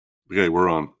Okay, we're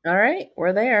on. All right,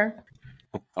 we're there.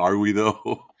 Are we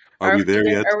though? Are we there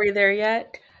yet? Are we there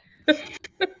yet?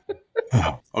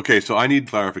 Okay, so I need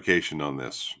clarification on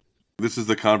this. This is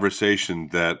the conversation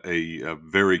that a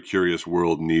very curious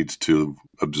world needs to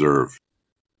observe.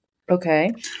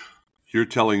 Okay. You're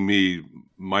telling me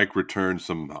Mike returned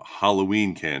some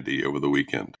Halloween candy over the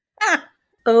weekend.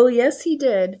 Oh, yes, he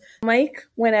did. Mike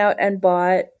went out and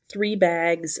bought 3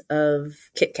 bags of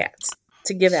Kit Kats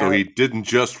to give So out. he didn't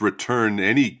just return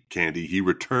any candy, he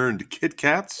returned Kit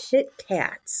Kats? Kit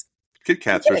Kats. Kit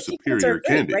Kats are superior Kit Kats are great,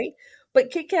 candy. right?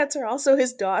 But Kit Kats are also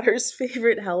his daughter's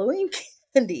favorite Halloween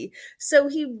candy. So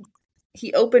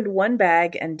he opened one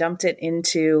bag and dumped it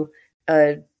into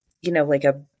a, like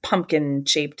a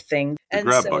pumpkin-shaped thing. The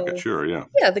grab bucket, sure, yeah.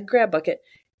 Yeah, the grab bucket.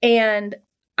 And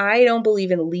I don't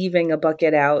believe in leaving a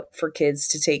bucket out for kids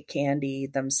to take candy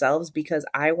themselves because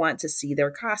I want to see their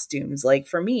costumes. Like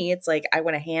for me, it's like I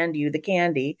want to hand you the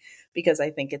candy because I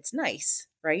think it's nice,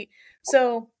 right?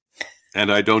 So,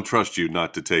 and I don't trust you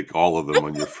not to take all of them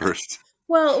on your first.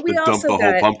 Well, we also dump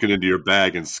the whole pumpkin into your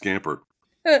bag and scamper.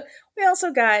 We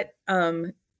also got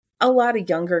a lot of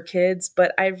younger kids,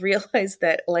 but I've realized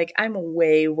that like I'm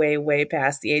way, way, way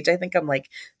past the age. I think I'm like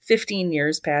 15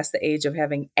 years past the age of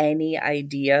having any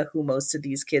idea who most of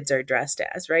these kids are dressed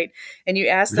as, right? And you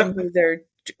ask them who they're,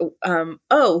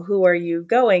 who are you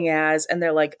going as? And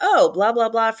they're like, oh, blah, blah,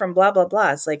 blah from blah, blah,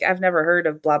 blah. It's like, I've never heard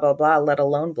of blah, blah, blah, let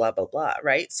alone blah, blah, blah,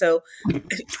 right? So,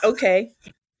 okay.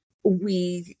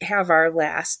 We have our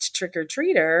last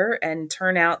trick-or-treater and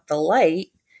turn out the light.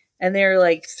 And there are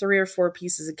like 3 or 4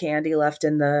 pieces of candy left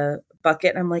in the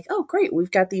bucket. And I'm like, oh, great.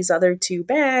 We've got these other 2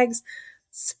 bags.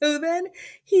 So then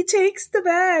he takes the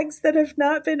bags that have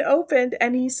not been opened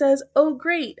and he says, oh,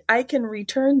 great. I can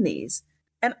return these.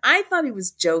 And I thought he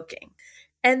was joking.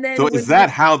 And then so is that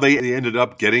how they ended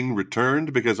up getting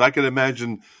returned? Because I can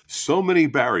imagine so many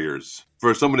barriers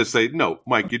for someone to say, no,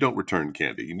 Mike, you don't return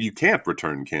candy. You can't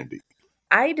return candy.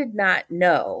 I did not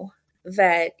know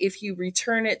that if you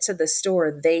return it to the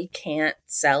store, they can't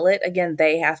sell it. Again,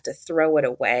 they have to throw it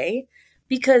away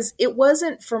because it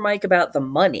wasn't for Mike about the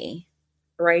money,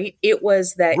 right? It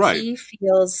was that he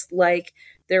feels like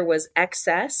there was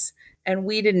excess and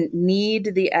we didn't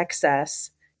need the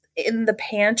excess. In the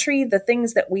pantry, the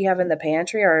things that we have in the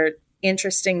pantry are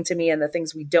interesting to me and the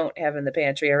things we don't have in the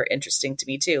pantry are interesting to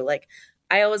me too. Like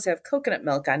I always have coconut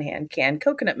milk on hand, canned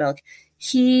coconut milk.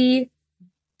 He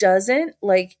doesn't.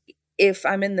 Like if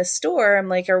I'm in the store, I'm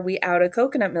like, are we out of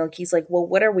coconut milk? He's like, well,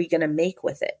 what are we going to make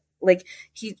with it? Like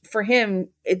for him,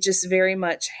 it just very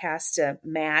much has to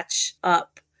match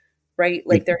up, right?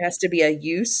 Like there has to be a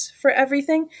use for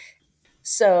everything.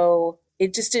 So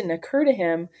it just didn't occur to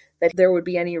him that there would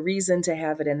be any reason to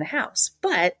have it in the house.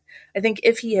 But I think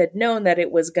if he had known that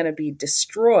it was going to be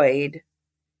destroyed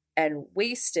and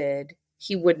wasted,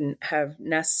 he wouldn't have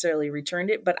necessarily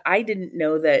returned it. But I didn't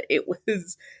know that it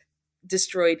was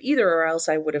destroyed either, or else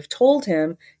I would have told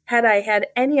him. Had I had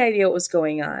any idea what was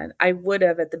going on, I would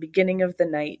have at the beginning of the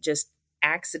night just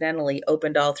accidentally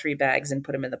opened all 3 bags and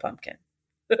put them in the pumpkin.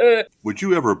 Would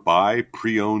you ever buy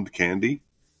pre-owned candy?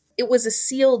 It was a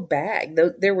sealed bag.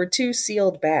 There were 2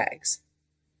 sealed bags.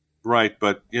 Right,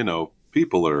 but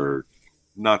people are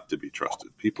not to be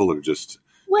trusted. People are just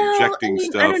injecting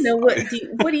stuff. I don't know.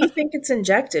 What do you think it's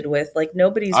injected with? Like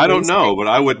nobody's. I don't know, but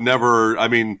I would never. I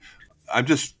mean, I'm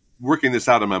just working this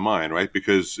out in my mind, right?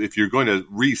 Because if you're going to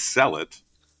resell it,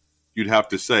 you'd have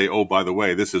to say, "Oh, by the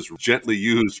way, this is gently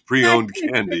used pre-owned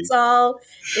candy." It's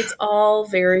all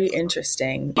very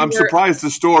interesting. I'm surprised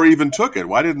the store even took it.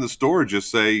 Why didn't the store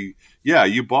just say, "Yeah,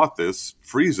 you bought this,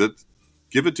 freeze it,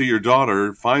 give it to your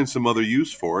daughter, find some other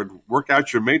use for it, work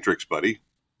out your matrix, buddy."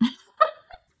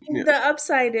 Yeah. The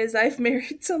upside is I've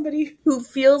married somebody who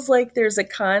feels like there's a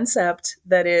concept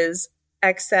that is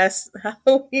excess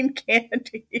Halloween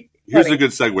candy. Here's a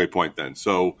good segue point then.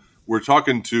 So we're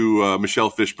talking to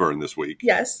Michelle Fishburne this week.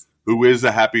 Yes. Who is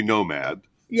a happy nomad.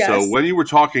 Yes. So when you were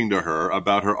talking to her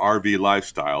about her RV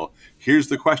lifestyle, here's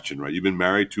the question, right? You've been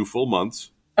married 2 full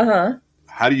months. Uh-huh.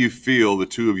 How do you feel the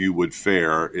 2 of you would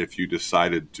fare if you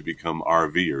decided to become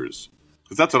RVers?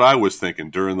 Because that's what I was thinking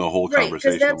during the whole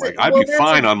conversation. Like, I'd be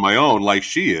fine on my own like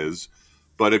she is,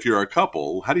 but if you're a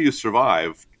couple, how do you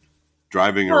survive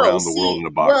driving around the world in a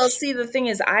box? Well, see, the thing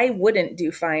is, I wouldn't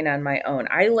do fine on my own.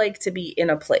 I like to be in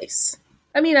a place.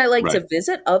 I mean, I like to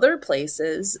visit other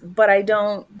places, but I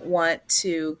don't want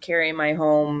to carry my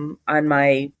home on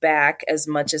my back as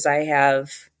much as I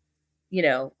have,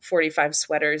 45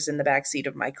 sweaters in the backseat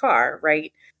of my car,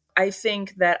 right? I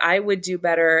think that I would do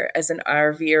better as an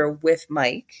RVer with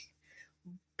Mike,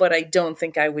 but I don't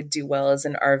think I would do well as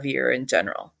an RVer in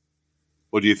general.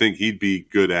 Or do you think he'd be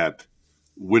good at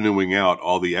winnowing out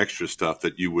all the extra stuff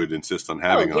that you would insist on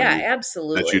having on you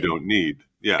absolutely. that you don't need?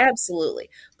 Yeah, absolutely.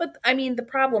 But I mean, the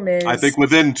problem is, I think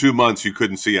within 2 months you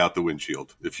couldn't see out the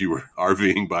windshield if you were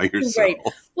RVing by yourself. Right.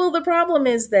 Well, the problem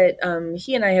is that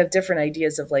he and I have different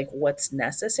ideas of like what's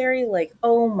necessary. Like,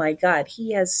 oh my God,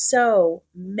 he has so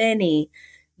many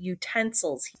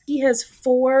utensils. He has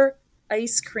 4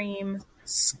 ice cream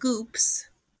scoops,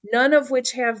 none of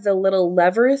which have the little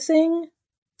lever thing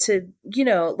to,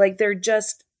 like they're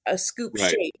just a scoop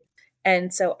shape.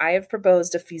 And so I have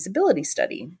proposed a feasibility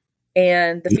study.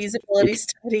 And the feasibility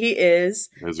study is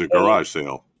as a garage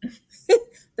sale.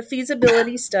 The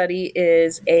feasibility study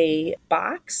is a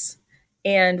box,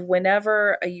 and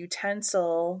whenever a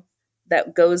utensil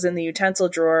that goes in the utensil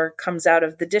drawer comes out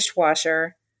of the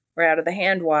dishwasher or out of the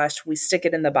hand wash, we stick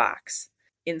it in the box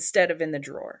instead of in the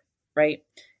drawer, right?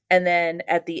 And then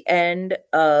at the end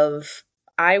of,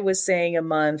 I was saying a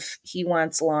month, he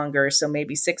wants longer, so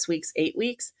maybe 6 weeks, 8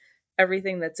 weeks.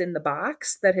 Everything that's in the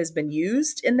box that has been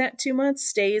used in that 2 months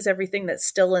stays. Everything that's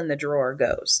still in the drawer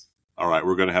goes. All right,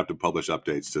 we're going to have to publish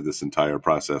updates to this entire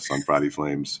process on Friday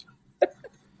Flames.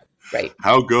 Right.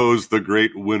 How goes the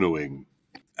great winnowing?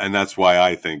 And that's why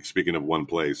I think, speaking of one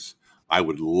place, I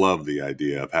would love the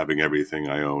idea of having everything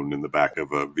I own in the back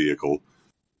of a vehicle.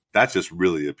 That just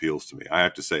really appeals to me. I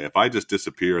have to say, if I just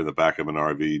disappear in the back of an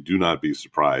RV, do not be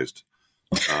surprised,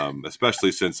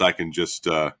 especially since I can just...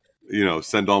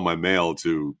 send all my mail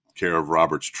to care of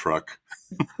Robert's truck.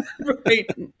 Right.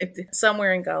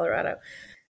 Somewhere in Colorado.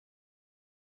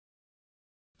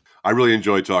 I really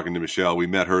enjoyed talking to Michelle. We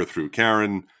met her through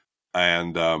Karen,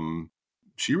 and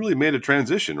she really made a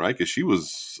transition, right? Because she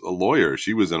was a lawyer.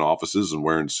 She was in offices and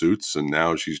wearing suits, and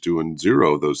now she's doing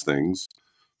zero of those things,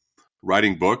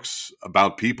 writing books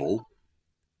about people,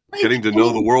 getting to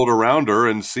know the world around her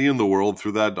and seeing the world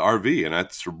through that RV. And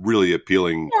that's really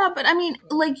appealing. Yeah, but I mean,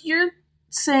 like you're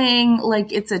saying,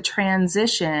 like it's a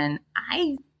transition.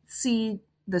 I see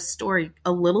the story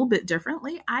a little bit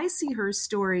differently. I see her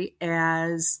story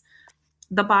as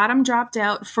the bottom dropped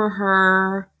out for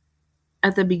her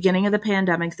at the beginning of the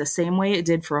pandemic, the same way it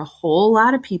did for a whole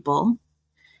lot of people.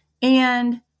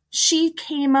 And she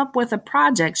came up with a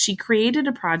project. She created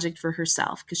a project for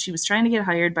herself because she was trying to get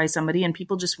hired by somebody and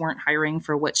people just weren't hiring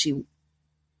for what she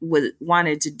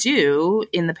wanted to do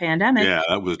in the pandemic. Yeah,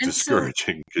 that was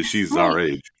discouraging because she's our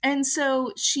age. And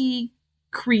so she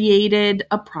created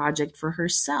a project for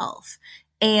herself.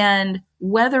 And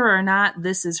whether or not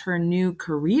this is her new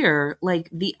career, like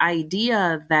the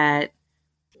idea that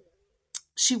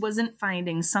she wasn't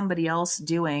finding somebody else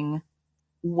doing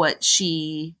what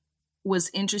she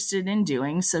was interested in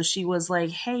doing. So she was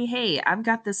like, hey, I've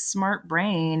got this smart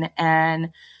brain. And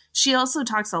she also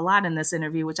talks a lot in this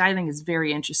interview, which I think is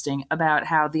very interesting, about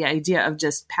how the idea of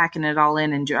just packing it all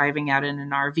in and driving out in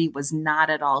an RV was not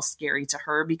at all scary to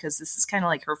her, because this is kind of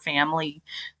like her family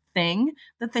thing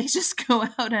that they just go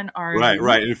out and RV.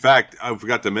 Right. In fact, I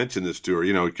forgot to mention this to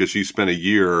her, because she spent a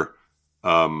year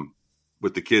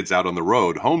with the kids out on the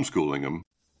road, homeschooling them,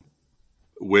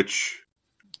 which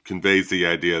conveys the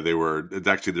idea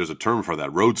there's a term for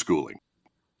that, road schooling.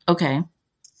 Okay.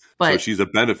 But so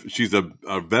she's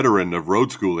a veteran of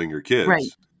road schooling your kids. Right.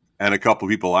 And a couple of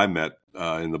people I met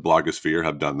in the blogosphere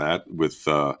have done that with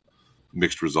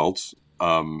mixed results.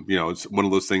 It's one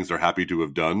of those things they're happy to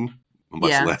have done, much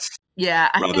less. Yeah.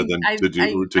 Rather than to do. I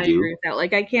agree with that.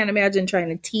 Like, I can't imagine trying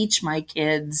to teach my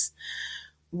kids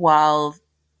while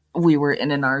we were in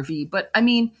an RV. But I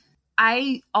mean,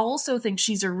 I also think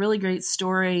she's a really great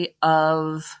story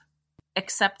of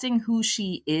accepting who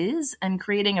she is and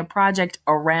creating a project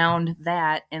around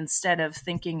that instead of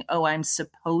thinking, oh, I'm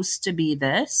supposed to be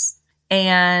this,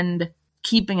 and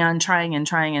keeping on trying and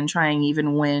trying and trying,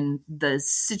 even when the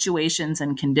situations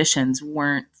and conditions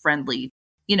weren't friendly.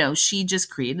 She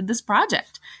just created this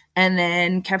project and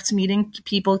then kept meeting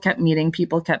people,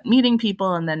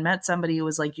 and then met somebody who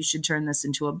was like, you should turn this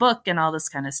into a book and all this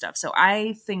kind of stuff. So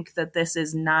I think that this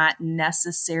is not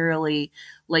necessarily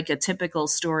like a typical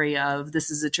story of this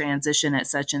is a transition at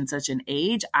such and such an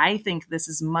age. I think this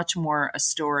is much more a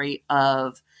story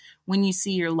of when you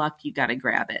see your luck, you got to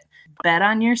grab it. Bet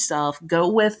on yourself, go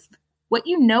with what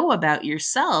you know about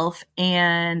yourself,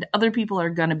 and other people are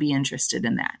going to be interested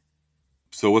in that.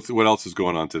 So what else is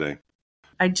going on today?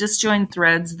 I just joined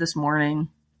Threads this morning.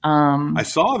 I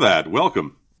saw that.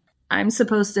 Welcome. I'm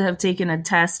supposed to have taken a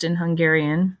test in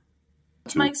Hungarian.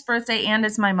 It's Mike's birthday and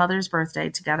it's my mother's birthday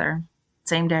together.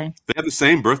 Same day. They have the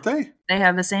same birthday? They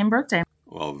have the same birthday.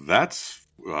 Well, that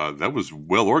was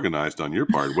well organized on your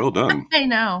part. Well done. I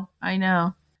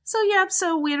know.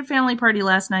 So we had a family party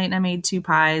last night and I made 2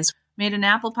 pies. Made an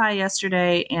apple pie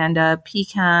yesterday and a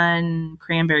pecan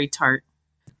cranberry tart.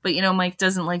 But, Mike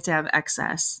doesn't like to have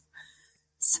excess.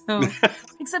 So,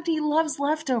 except he loves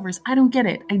leftovers. I don't get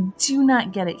it. I do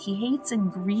not get it. He hates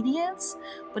ingredients,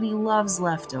 but he loves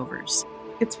leftovers.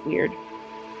 It's weird.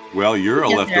 Well, you're a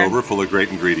leftover full of great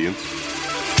ingredients.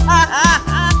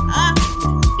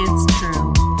 It's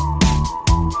true.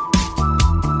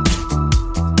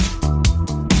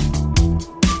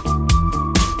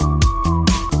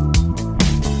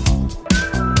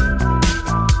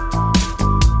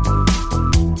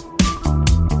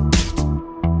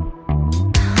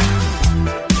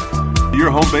 Your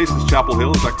home base is Chapel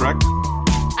Hill, is that correct?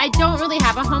 I don't really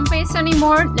have a home base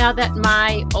anymore now that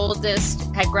my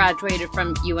oldest had graduated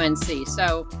from UNC.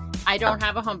 So I don't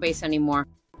have a home base anymore.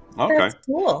 Okay. That's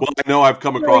cool. Well, I know I've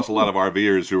come across a lot of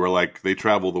RVers who are like, they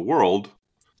travel the world,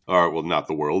 or well, not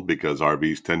the world, because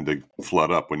RVs tend to flood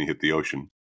up when you hit the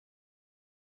ocean.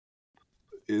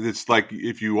 It's like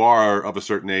if you are of a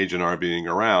certain age and RVing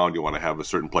around, you want to have a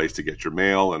certain place to get your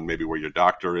mail and maybe where your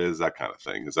doctor is, that kind of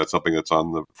thing. Is that something that's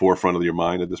on the forefront of your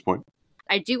mind at this point?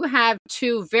 I do have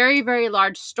 2 very, very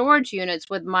large storage units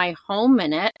with my home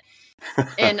in it.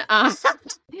 And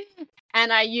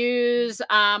and I use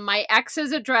my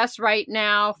ex's address right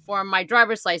now for my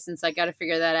driver's license. I got to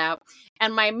figure that out.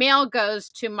 And my mail goes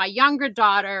to my younger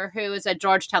daughter, who is at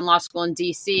Georgetown Law School in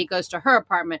D.C., goes to her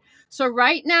apartment. So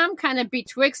right now I'm kind of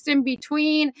betwixt and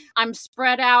between. I'm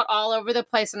spread out all over the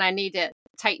place, and I need to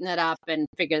tighten it up and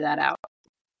figure that out.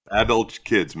 Adult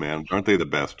kids, man, aren't they the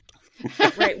best?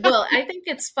 Right. Well, I think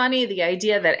it's funny, the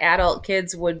idea that adult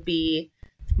kids would be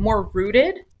more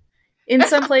rooted in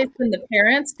some place than the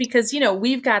parents, because,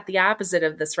 we've got the opposite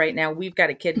of this right now. We've got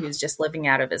a kid who's just living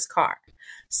out of his car.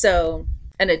 So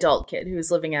an adult kid who's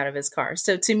living out of his car.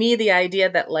 So to me, the idea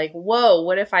that like, whoa,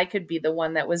 what if I could be the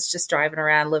one that was just driving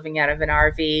around living out of an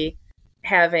RV,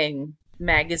 having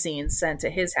magazines sent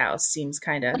to his house seems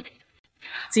kind of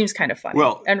funny.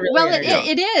 Well, and really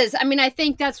it is. I mean, I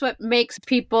think that's what makes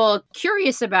people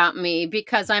curious about me,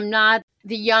 because I'm not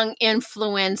the young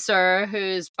influencer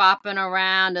who's bopping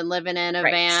around and living in a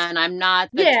van. I'm not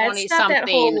the 20-something. It's not that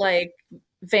whole like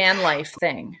van life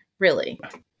thing, really.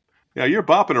 Yeah, you're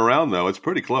bopping around though. It's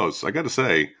pretty close. I got to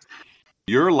say,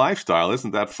 your lifestyle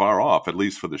isn't that far off, at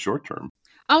least for the short term.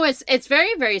 Oh, it's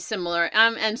very, very similar.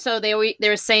 And so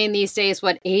they're saying these days,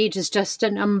 what age is just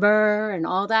a number and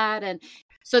all that. And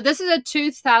so this is a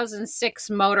 2006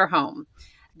 motorhome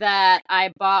that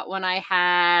I bought when I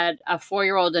had a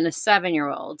 4-year-old and a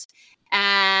 7-year-old.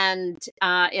 And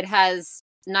it has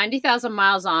 90,000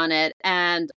 miles on it.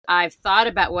 And I've thought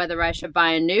about whether I should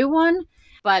buy a new one.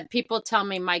 But people tell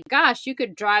me, my gosh, you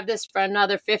could drive this for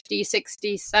another 50,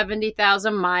 60,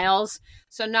 70,000 miles.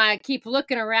 So now I keep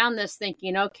looking around this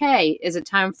thinking, okay, is it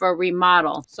time for a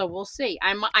remodel? So we'll see.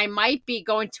 I might be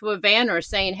going to a vanner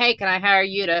saying, hey, can I hire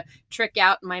you to trick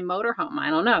out my motorhome?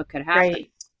 I don't know. It could happen.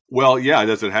 Right. Well, yeah.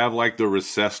 Does it have like the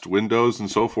recessed windows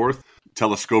and so forth?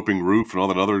 Telescoping roof and all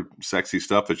that other sexy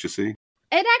stuff that you see?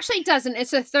 It actually doesn't.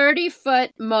 It's a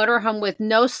 30-foot motorhome with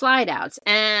no slide outs.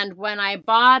 And when I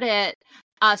bought it,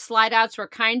 slide outs were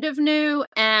kind of new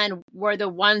and were the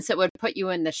ones that would put you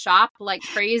in the shop like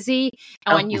crazy.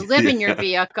 And when you live in your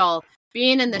vehicle,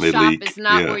 being in the shop is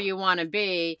not where you want to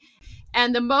be.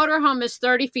 And the motorhome is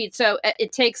 30 feet. So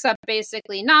it takes up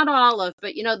basically not all of,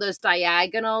 but those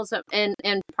diagonals in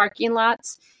parking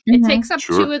lots. Mm-hmm. It takes up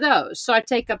 2 of those. So I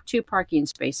take up 2 parking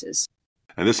spaces.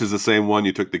 And this is the same one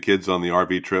you took the kids on the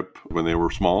RV trip when they were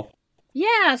small?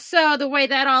 Yeah, so the way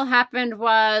that all happened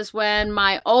was when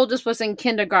my oldest was in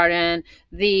kindergarten,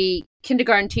 the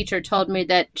kindergarten teacher told me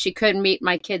that she couldn't meet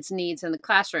my kids' needs in the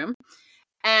classroom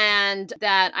and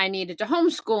that I needed to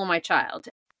homeschool my child.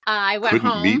 I went couldn't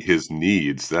home. Meet his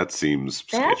needs. That seems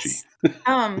sketchy.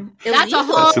 That's a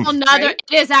whole nother. Right?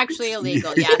 It is actually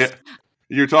illegal, yes.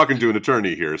 You're talking to an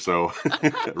attorney here, so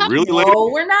really? No,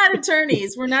 we're not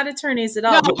attorneys. We're not attorneys at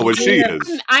all. No, but she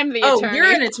is. I'm the attorney. Oh, you're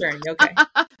an attorney. Okay.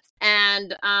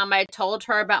 And I told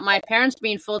her about my parents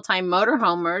being full-time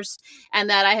motorhomers and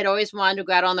that I had always wanted to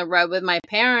go out on the road with my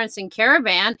parents in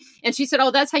caravan. And she said,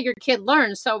 oh, that's how your kid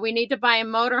learns. So we need to buy a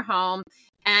motorhome.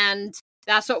 And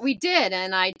that's what we did.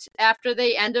 And after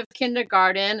the end of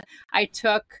kindergarten, I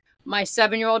took my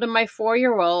 7-year-old and my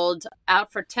 4-year-old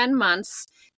out for 10 months,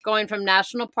 going from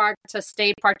national park to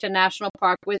state park to national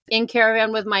park in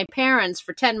caravan with my parents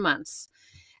for 10 months.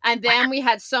 And then we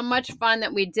had so much fun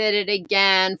that we did it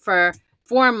again for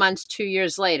 4 months, 2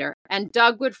 years later. And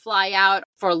Doug would fly out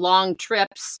for long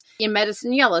trips. He met us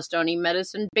in Yellowstone. He met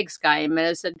us in Big Sky. He met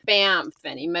us at Banff.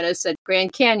 And he met us at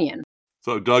Grand Canyon.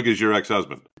 So Doug is your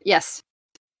ex-husband? Yes.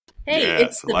 Hey, yeah,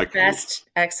 it's the best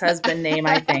ex-husband name,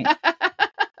 I think.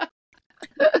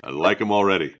 I like him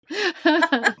already.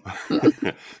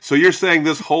 So you're saying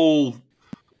this whole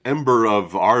ember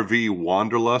of RV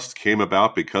wanderlust came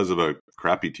about because of a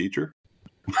crappy teacher?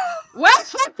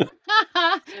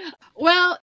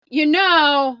 Well,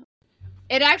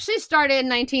 it actually started in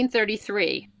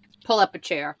 1933. Pull up a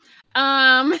chair.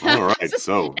 All right, it's a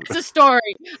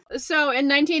story. So in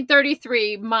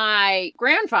 1933, my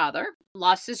grandfather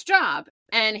lost his job,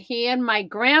 and he and my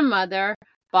grandmother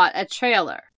bought a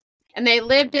trailer, and they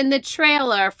lived in the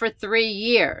trailer for 3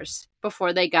 years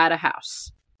before they got a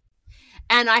house.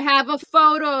 And I have a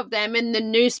photo of them in the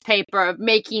newspaper of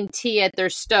making tea at their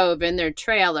stove in their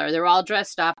trailer. They're all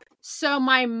dressed up. So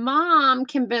my mom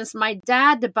convinced my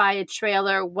dad to buy a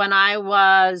trailer when I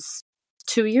was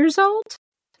 2 years old.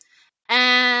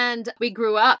 And we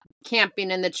grew up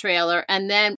camping in the trailer. And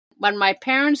then when my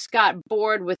parents got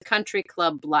bored with country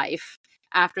club life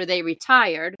after they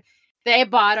retired, they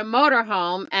bought a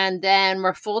motorhome and then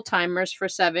were full-timers for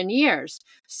 7 years.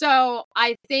 So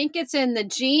I think it's in the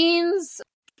genes.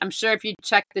 I'm sure if you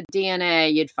check the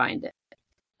DNA, you'd find it.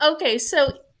 Okay,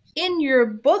 so in your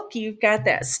book, you've got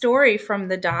that story from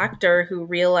the doctor who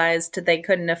realized they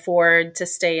couldn't afford to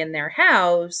stay in their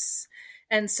house.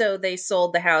 And so they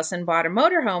sold the house and bought a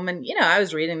motorhome. And, I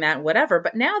was reading that, whatever.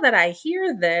 But now that I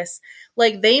hear this,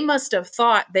 they must have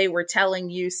thought they were telling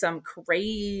you some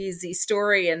crazy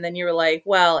story. And then you were like,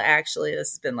 well, actually,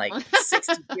 this has been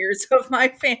 60 years of my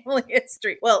family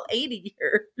history. Well, 80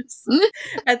 years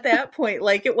at that point.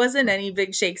 It wasn't any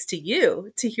big shakes to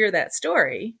you to hear that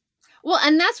story. Well,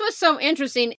 and that's what's so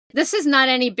interesting. This is not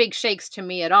any big shakes to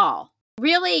me at all.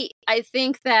 Really, I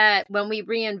think that when we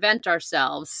reinvent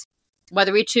ourselves,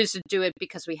 whether we choose to do it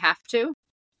because we have to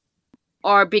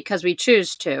or because we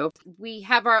choose to, we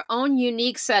have our own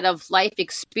unique set of life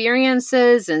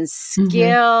experiences and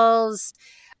skills,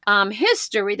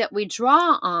 history that we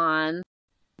draw on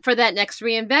for that next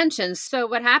reinvention. So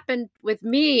what happened with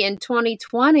me in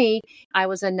 2020, I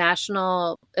was a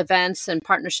national events and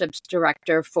partnerships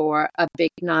director for a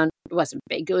big it wasn't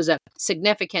big, it was a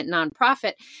significant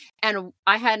nonprofit. And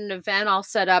I had an event all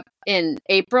set up in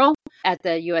April at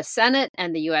the U.S. Senate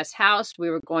and the U.S. House. We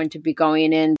were going to be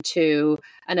going into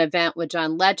an event with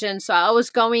John Legend. So I was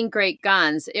going great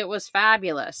guns. It was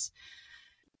fabulous.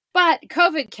 But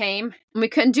COVID came and we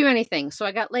couldn't do anything. So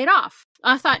I got laid off.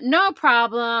 I thought, no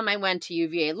problem. I went to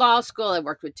UVA Law School. I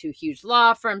worked with 2 huge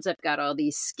law firms. I've got all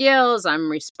these skills.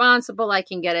 I'm responsible. I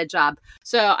can get a job.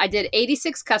 So I did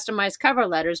 86 customized cover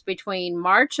letters between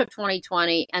March of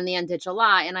 2020 and the end of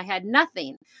July. And I had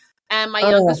nothing. And my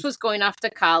youngest was going off to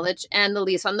college. And the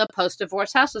lease on the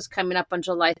post-divorce house was coming up on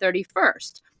July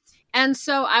 31st. And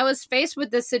so I was faced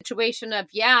with this situation of,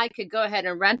 I could go ahead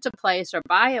and rent a place or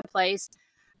buy a place.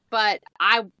 But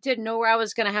I didn't know where I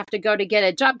was going to have to go to get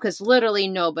a job because literally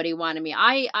nobody wanted me.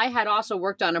 I had also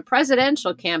worked on a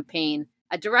presidential campaign,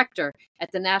 a director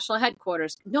at the national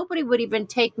headquarters. Nobody would even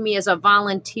take me as a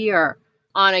volunteer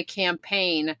on a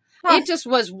campaign. It just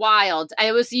was wild.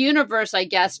 It was the universe, I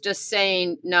guess, just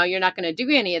saying, no, you're not going to do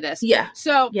any of this. Yeah.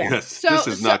 Yes, this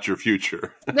is not your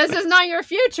future. This is not your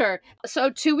future. So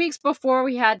 2 weeks before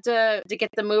we had to get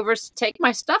the movers to take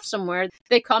my stuff somewhere,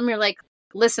 they called me like,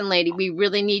 listen, lady, we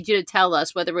really need you to tell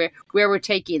us where we're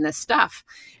taking this stuff.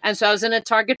 And so I was in a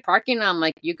Target parking lot. I'm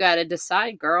like, you got to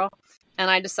decide, girl.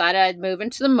 And I decided I'd move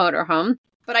into the motorhome.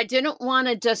 But I didn't want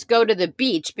to just go to the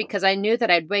beach because I knew that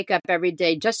I'd wake up every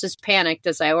day just as panicked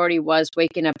as I already was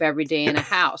waking up every day in a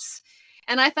house.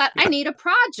 And I thought, I need a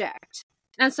project.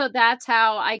 And so that's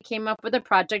how I came up with a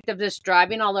project of just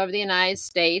driving all over the United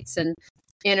States and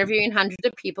interviewing hundreds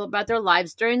of people about their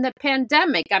lives during the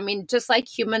pandemic. I mean, just like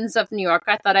Humans of New York,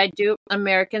 I thought I'd do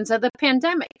Americans of the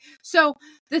Pandemic. So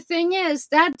the thing is,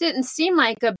 that didn't seem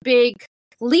like a big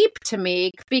leap to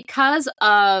me because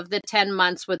of the 10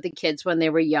 months with the kids when they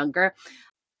were younger.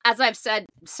 As I've said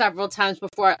several times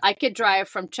before, I could drive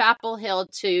from Chapel Hill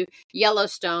to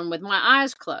Yellowstone with my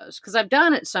eyes closed because I've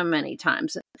done it so many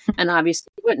times. And obviously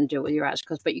you wouldn't do it with your eyes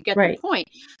closed, but you get the point.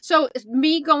 So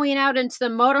me going out into the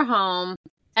motorhome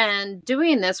and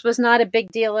doing this was not a big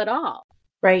deal at all.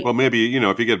 Right. Well, maybe,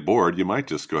 if you get bored, you might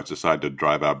just decide to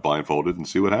drive out blindfolded and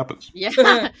see what happens.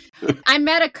 Yeah. I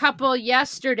met a couple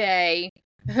yesterday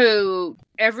who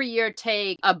every year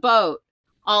take a boat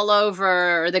all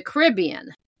over the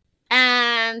Caribbean.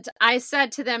 And I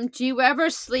said to them, do you ever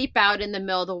sleep out in the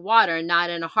middle of the water, not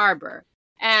in a harbor?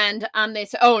 And they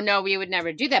said, oh, no, we would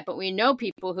never do that. But we know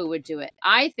people who would do it.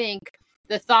 I think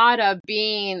the thought of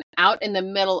being out in the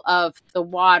middle of the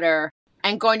water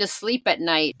and going to sleep at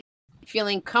night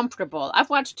feeling comfortable. I've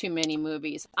watched too many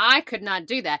movies. I could not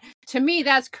do that. To me,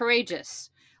 that's courageous.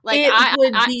 Like it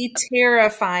would be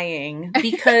terrifying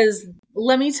because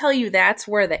let me tell you, that's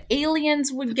where the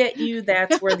aliens would get you.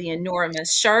 That's where the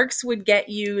enormous sharks would get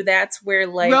you. That's where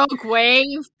like Rogue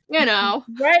Wave, you know.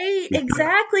 Right,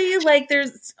 exactly. Like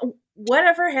there's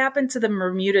whatever happened to the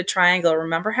Bermuda Triangle.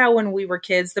 Remember how when we were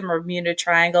kids, the Bermuda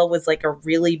Triangle was like a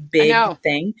really big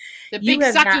thing? The big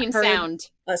sucking sound.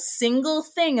 A single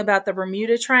thing about the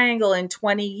Bermuda Triangle in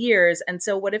 20 years. And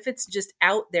so what if it's just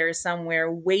out there somewhere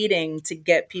waiting to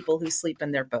get people who sleep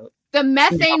in their boat? The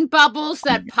methane bubbles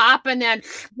that pop and then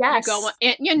go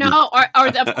in, you know, or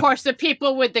of course the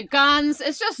people with the guns.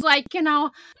 It's just like, you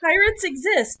know. Pirates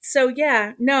exist. So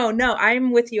yeah, no,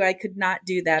 I'm with you. I could not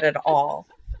do that at all.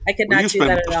 I could not do that at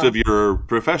all. You spent most of your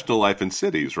professional life in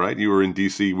cities, right? You were in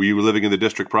D.C. Were you living in the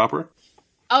district proper?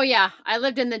 Oh, yeah. I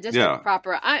lived in the district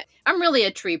proper. I'm really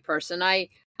a tree person. I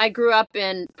grew up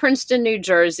in Princeton, New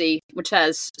Jersey, which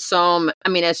has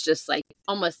it's just like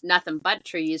almost nothing but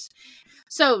trees.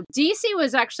 So DC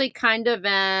was actually kind of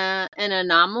an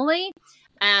anomaly.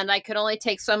 And I could only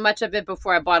take so much of it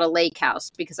before I bought a lake house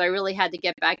because I really had to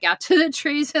get back out to the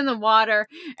trees and the water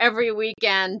every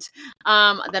weekend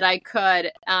that I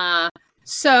could.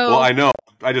 Well, I know.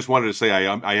 I just wanted to say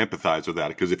I empathize with that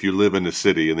because if you live in a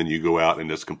city and then you go out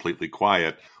and it's completely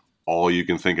quiet, all you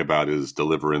can think about is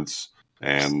deliverance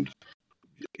and,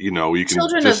 you know, you can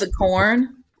Children of the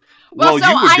Corn. Well, so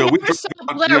I never saw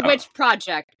Blair Witch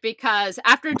Project because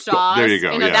after Jaws, there you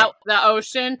go, the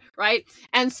ocean, right?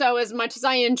 And so as much as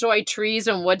I enjoy trees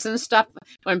and woods and stuff,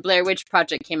 when Blair Witch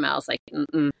Project came out, I was like,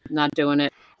 not doing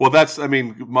it. Well,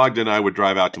 Magda and I would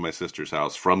drive out to my sister's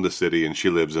house from the city, and she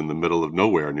lives in the middle of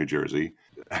nowhere, New Jersey.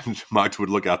 And Magda would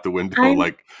look out the window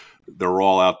like they're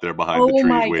all out there behind the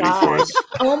trees waiting for us.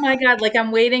 Oh my God. Like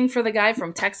I'm waiting for the guy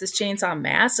from Texas Chainsaw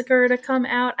Massacre to come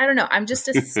out. I don't know. I'm just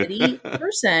a city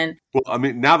person. Well, I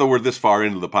mean, now that we're this far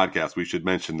into the podcast, we should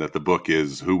mention that the book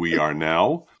is Who We Are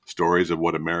Now, Stories of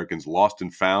What Americans Lost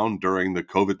and Found During the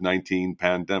COVID-19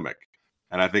 Pandemic.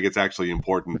 And I think it's actually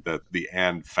important that the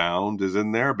 "and found" is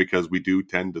in there because we do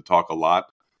tend to talk a lot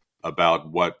about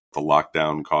what the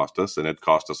lockdown cost us, and it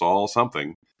cost us all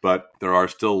something. But there are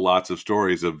still lots of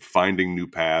stories of finding new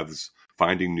paths,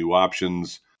 finding new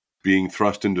options, being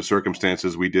thrust into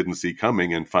circumstances we didn't see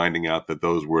coming and finding out that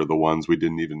those were the ones we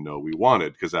didn't even know we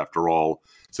wanted. Because after all,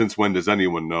 since when does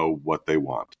anyone know what they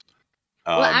want?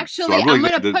 Well, actually, I'm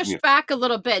going to push back a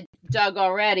little bit, Doug,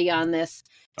 already on this.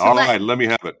 All right, let me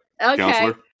have it,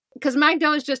 Counselor. Because Magda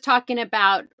was just talking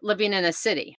about living in a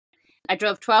city. I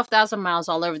drove 12,000 miles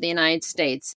all over the United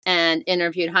States and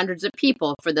interviewed hundreds of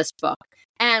people for this book.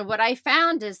 And what I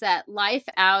found is that life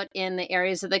out in the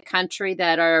areas of the country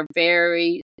that are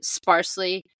very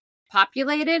sparsely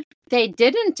populated, they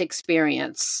didn't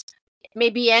experience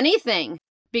maybe anything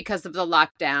because of the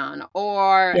lockdown,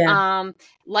 or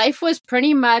life was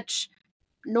pretty much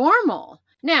normal.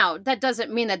 Now, that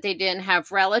doesn't mean that they didn't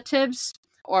have relatives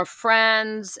or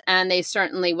friends, and they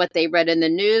certainly what they read in the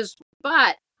news.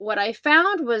 But what I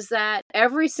found was that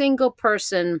every single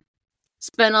person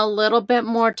spent a little bit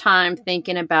more time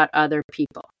thinking about other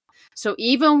people. So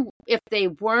even if they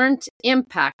weren't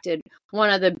impacted,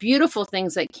 one of the beautiful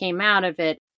things that came out of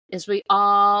it is we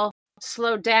all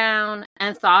slowed down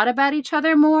and thought about each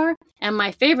other more. And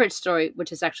my favorite story,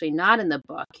 which is actually not in the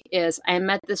book, is I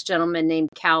met this gentleman named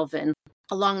Calvin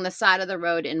along the side of the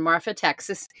road in Marfa,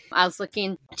 Texas. I was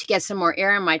looking to get some more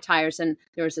air in my tires, and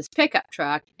there was this pickup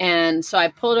truck. And so I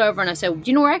pulled over and I said,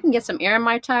 do you know where I can get some air in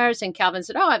my tires? And Calvin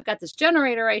said, I've got this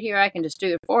generator right here. I can just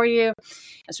do it for you.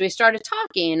 And so we started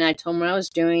talking, and I told him what I was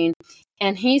doing.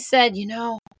 And he said,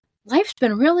 life's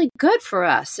been really good for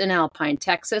us in Alpine,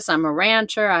 Texas. I'm a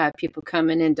rancher. I have people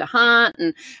coming in to hunt,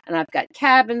 and I've got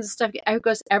cabins and stuff. He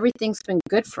goes, everything's been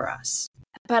good for us.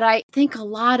 But I think a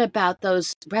lot about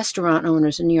those restaurant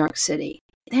owners in New York City.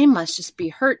 They must just be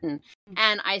hurting.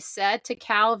 And I said to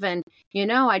Calvin,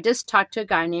 I just talked to a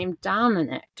guy named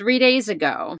Dominic 3 days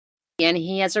ago, and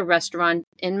he has a restaurant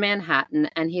in Manhattan,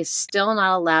 and he's still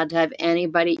not allowed to have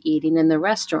anybody eating in the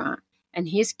restaurant. And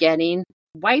he's getting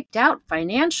wiped out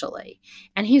financially,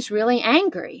 and he's really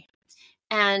angry.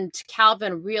 And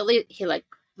Calvin he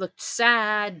looked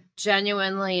sad,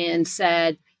 genuinely, and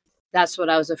said, that's what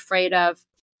I was afraid of.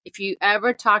 If you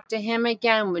ever talk to him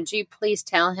again, would you please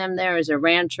tell him there is a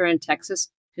rancher in Texas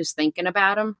who's thinking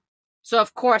about him? So,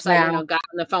 of course, I got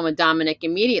on the phone with Dominic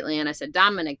immediately, and I said,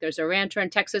 Dominic, there's a rancher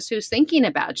in Texas who's thinking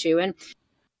about you. And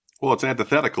well, it's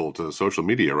antithetical to social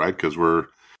media, right? Because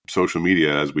social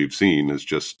media, as we've seen,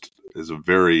 is a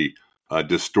very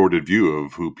distorted view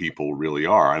of who people really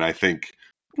are. And I think...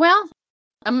 Well,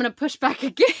 I'm going to push back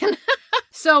again.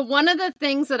 So one of the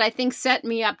things that I think set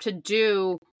me up to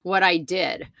do what I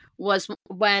did was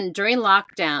when during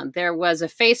lockdown, there was a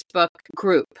Facebook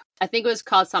group. I think it was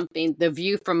called something, The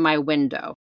View from My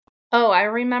Window. Oh, I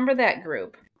remember that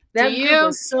group. That group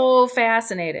was so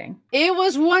fascinating. It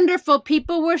was wonderful.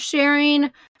 People were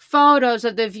sharing photos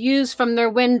of the views from their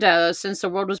windows since the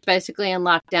world was basically in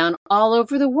lockdown all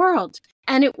over the world.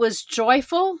 And it was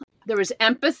joyful. There was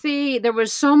empathy. There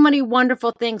was so many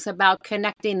wonderful things about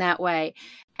connecting that way.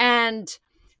 And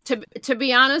to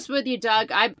be honest with you,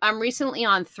 Doug, I'm recently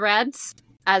on Threads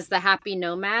as the happy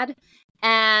nomad.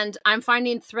 And I'm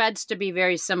finding Threads to be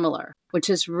very similar, which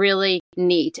is really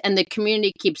neat. And the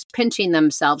community keeps pinching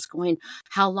themselves going,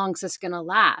 how long is this going to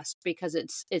last? Because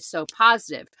it's so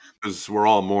positive. Because we're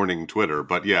all mourning Twitter.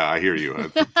 But yeah, I hear you.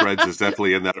 Threads is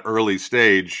definitely in that early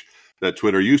stage that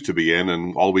Twitter used to be in.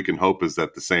 And all we can hope is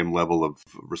that the same level of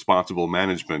responsible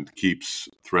management keeps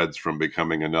Threads from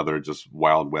becoming another just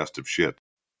wild west of shit.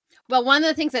 Well, one of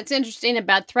the things that's interesting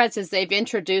about Threads is they've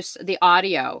introduced the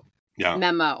audio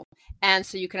memo. And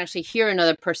so you can actually hear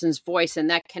another person's voice and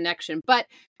that connection. But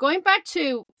going back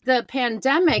to the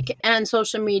pandemic and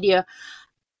social media,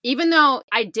 even though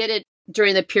I did it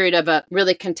during the period of a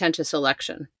really contentious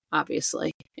election,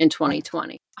 obviously, in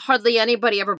 2020, hardly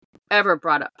anybody ever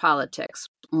brought up politics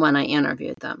when I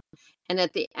interviewed them. And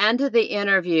at the end of the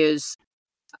interviews,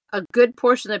 a good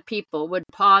portion of people would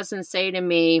pause and say to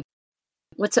me,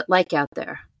 what's it like out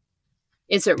there?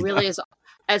 Is it really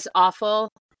as awful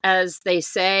as they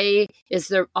say? Is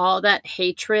there all that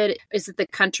hatred? Is it the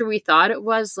country we thought it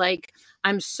was? Like,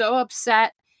 I'm so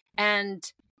upset. And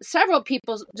several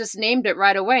people just named it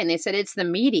right away. And they said, it's the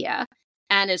media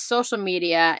and it's social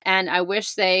media. And I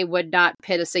wish they would not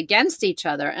pit us against each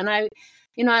other. And I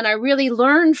really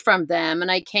learned from them.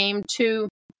 And I came to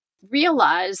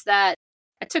realize that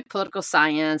I took political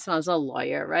science and I was a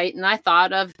lawyer, right? And I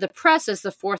thought of the press as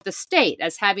the fourth estate,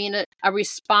 as having a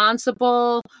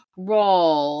responsible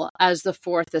role as the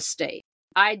fourth estate.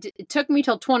 It took me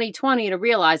till 2020 to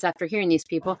realize, after hearing these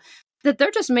people, that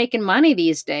they're just making money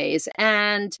these days.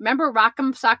 And remember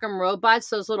Rock'em Sock'em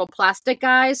Robots, those little plastic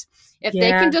guys? If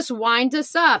they can just wind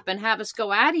us up and have us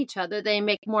go at each other, they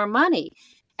make more money.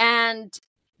 And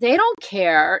they don't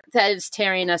care that it's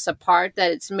tearing us apart,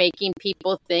 that it's making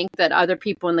people think that other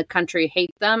people in the country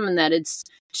hate them and that it's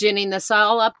ginning us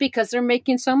all up because they're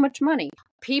making so much money.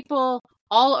 People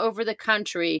all over the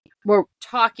country were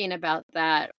talking about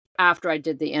that after I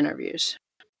did the interviews.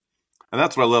 And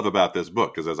that's what I love about this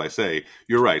book, because as I say,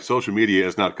 you're right, social media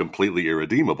is not completely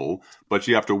irredeemable, but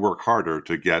you have to work harder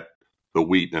to get the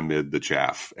wheat amid the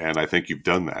chaff. And I think you've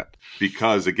done that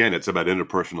because, again, it's about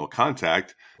interpersonal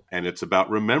contact. And it's about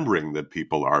remembering that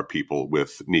people are people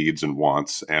with needs and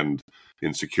wants and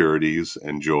insecurities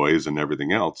and joys and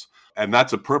everything else. And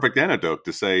that's a perfect antidote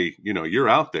to say, you're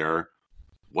out there.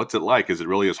 What's it like? Is it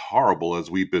really as horrible as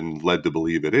we've been led to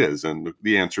believe it is? And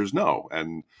the answer is no.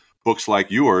 And books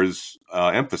like yours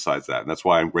emphasize that. And that's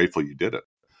why I'm grateful you did it.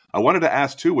 I wanted to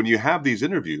ask, too, when you have these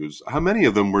interviews, how many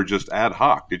of them were just ad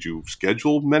hoc? Did you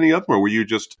schedule many of them, or were you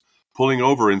just pulling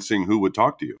over and seeing who would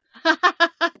talk to you?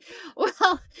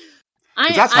 Well,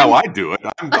 that's how I do it.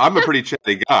 I'm a pretty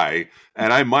chatty guy,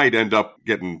 and I might end up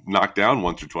getting knocked down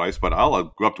once or twice, but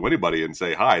I'll go up to anybody and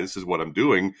say, hi, this is what I'm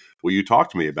doing. Will you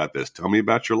talk to me about this? Tell me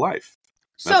about your life.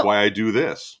 That's why I do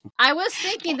this. I was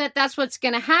thinking that that's what's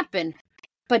going to happen.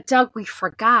 But Doug, we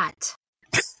forgot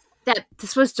that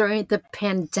this was during the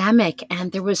pandemic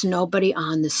and there was nobody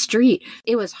on the street.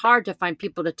 It was hard to find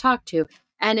people to talk to.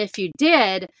 And if you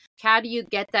did, how do you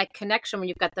get that connection when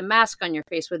you've got the mask on your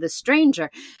face with a stranger?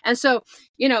 And so,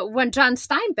 when John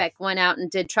Steinbeck went out and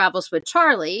did Travels with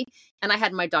Charlie, and I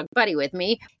had my dog Buddy with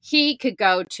me, he could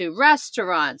go to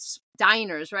restaurants,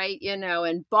 diners, right?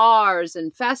 And bars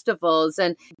and festivals.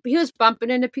 And he was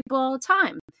bumping into people all the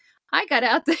time. I got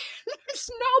out there. There's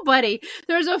nobody.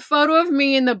 There's a photo of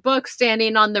me in the book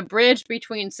standing on the bridge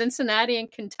between Cincinnati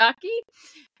and Kentucky.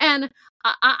 And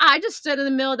I just stood in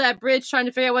the middle of that bridge trying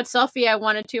to figure out what selfie I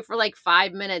wanted to for like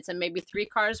 5 minutes, and maybe 3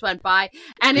 cars went by,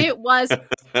 and it was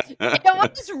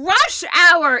rush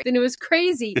hour, and it was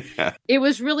crazy. Yeah. It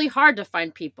was really hard to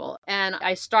find people. And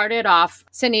I started off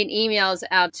sending emails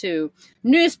out to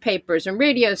newspapers and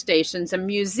radio stations and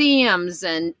museums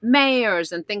and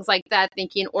mayors and things like that,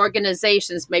 thinking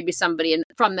organizations, maybe somebody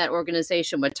from that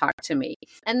organization would talk to me.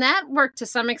 And that worked to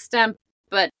some extent,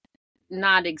 but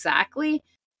not exactly.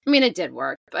 I mean, it did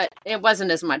work, but it wasn't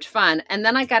as much fun. And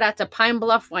then I got out to Pine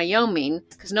Bluff, Wyoming,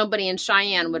 because nobody in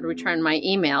Cheyenne would return my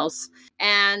emails.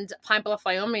 And Pine Bluff,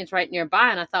 Wyoming is right nearby.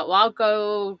 And I thought, well, I'll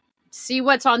go see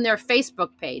what's on their Facebook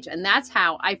page. And that's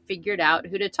how I figured out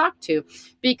who to talk to,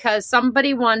 because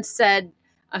somebody once said,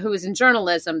 who was in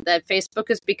journalism, that Facebook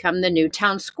has become the new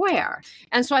town square.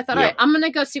 And so I thought, all right, I'm going to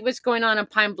go see what's going on in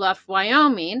Pine Bluff,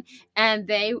 Wyoming. And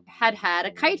they had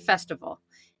a kite festival.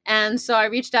 And so I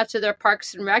reached out to their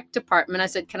Parks and Rec department. I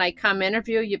said, can I come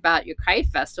interview you about your kite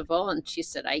festival? And she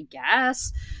said, I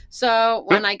guess. So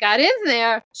when I got in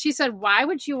there, she said, why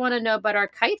would you want to know about our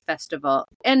kite festival?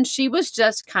 And she was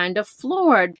just kind of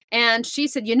floored. And she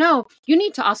said, you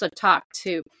need to also talk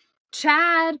to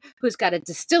Chad, who's got a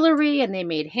distillery and they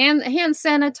made hand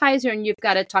sanitizer. And you've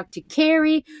got to talk to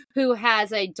Carrie, who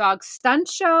has a dog stunt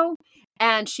show.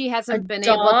 And she hasn't been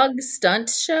able to... Dog stunt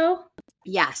show?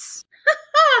 Yes.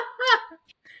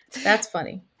 That's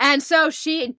funny. And so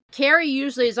Carrie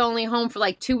usually is only home for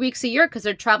like 2 weeks a year because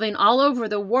they're traveling all over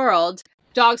the world.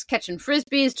 Dogs catching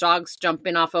frisbees, dogs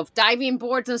jumping off of diving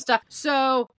boards and stuff.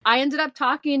 So I ended up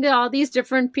talking to all these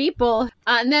different people.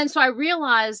 And then so I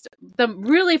realized the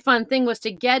really fun thing was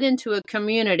to get into a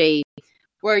community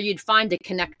where you'd find a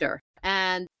connector.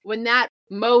 And when that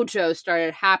mojo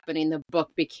started happening, the book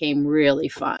became really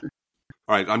fun.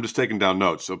 All right, I'm just taking down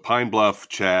notes. So Pine Bluff,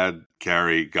 Chad,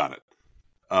 Carrie, got it.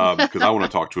 Because I want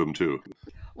to talk to him too.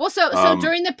 Well, so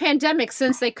during the pandemic,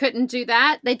 since they couldn't do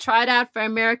that, they tried out for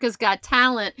America's Got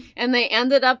Talent, and they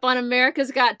ended up on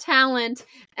America's Got Talent.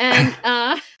 And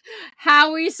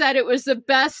Howie said it was the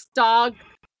best dog,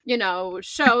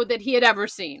 show that he had ever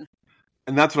seen.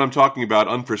 And that's what I'm talking about,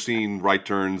 unforeseen right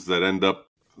turns that end up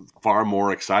far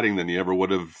more exciting than you ever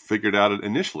would have figured out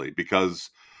initially, because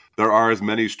there are as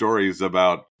many stories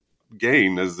about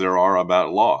gain as there are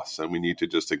about loss, and we need to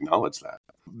just acknowledge that.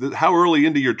 How early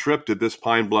into your trip did this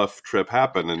Pine Bluff trip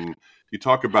happen? And you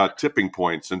talk about tipping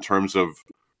points in terms of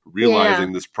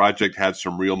realizing this project had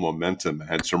some real momentum,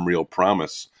 had some real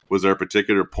promise. Was there a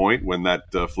particular point when that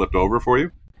flipped over for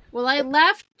you? Well, I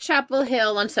left Chapel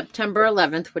Hill on September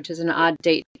 11th, which is an odd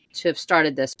date to have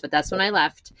started this, but that's when I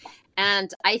left.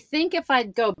 And I think if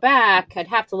I'd go back, I'd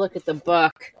have to look at the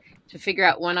book to figure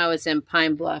out when I was in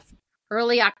Pine Bluff.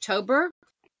 Early October.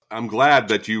 I'm glad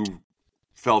that you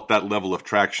felt that level of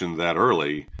traction that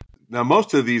early. Now,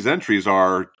 most of these entries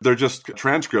they're just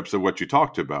transcripts of what you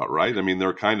talked about, right? I mean,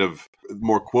 they're kind of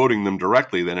more quoting them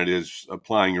directly than it is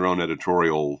applying your own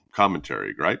editorial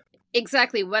commentary, right?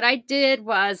 Exactly. What I did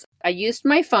was I used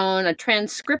my phone, a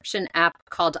transcription app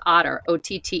called Otter,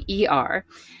 Otter.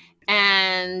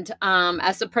 And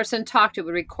as the person talked, it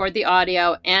would record the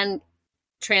audio and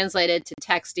translate it to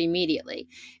text immediately.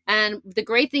 And the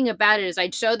great thing about it is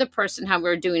I'd show the person how we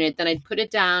were doing it, then I'd put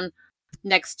it down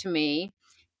next to me,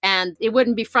 and it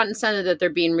wouldn't be front and center that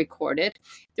they're being recorded.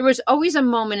 There was always a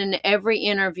moment in every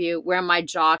interview where my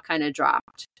jaw kind of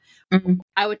dropped. Mm-hmm.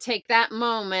 I would take that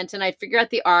moment and I'd figure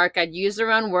out the arc. I'd use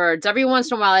their own words. Every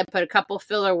once in a while, I'd put a couple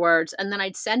filler words, and then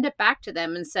I'd send it back to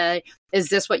them and say, is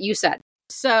this what you said?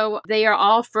 So they are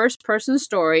all first-person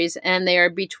stories, and they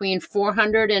are between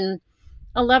 400 and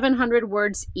 1,100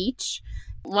 words each.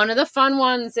 One of the fun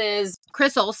ones is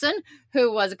Chris Olsen, who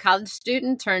was a college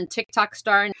student turned TikTok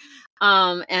star.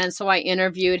 And so I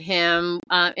interviewed him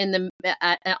on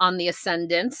The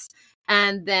Ascendants.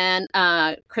 And then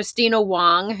Christina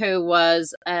Wong, who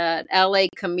was an LA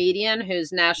comedian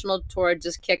whose national tour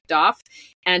just kicked off,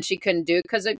 and she couldn't do it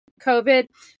because of COVID.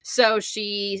 So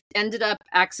she ended up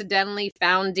accidentally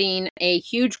founding a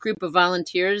huge group of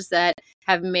volunteers that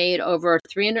have made over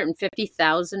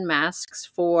 350,000 masks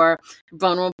for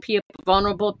vulnerable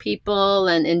people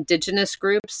and indigenous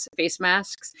groups, face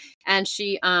masks. And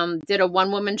she did a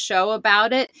one-woman show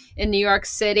about it in New York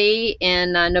City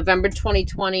in November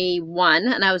 2021.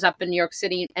 And I was up in New York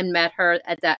City and met her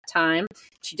at that time.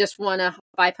 She just won a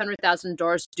 $500,000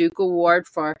 Doris Duke Award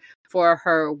for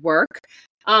her work.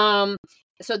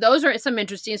 So those are some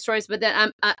interesting stories. But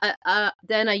then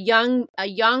a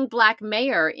young Black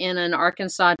mayor in an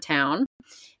Arkansas town,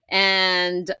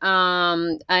 and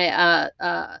the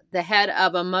head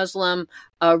of a Muslim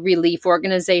relief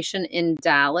organization in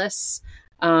Dallas,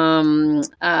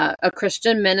 a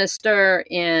Christian minister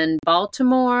in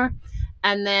Baltimore,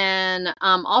 and then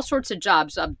all sorts of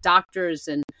jobs of doctors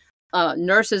and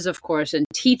nurses, of course, and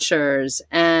teachers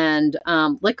and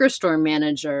liquor store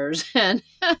managers, and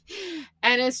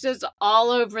it's just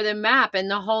all over the map. And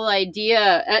the whole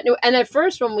idea, and at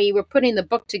first when we were putting the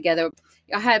book together,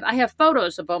 I have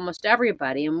photos of almost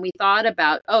everybody, and we thought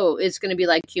about, it's going to be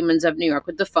like Humans of New York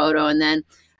with the photo, and then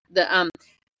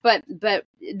but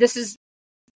this is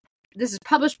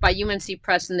published by UNC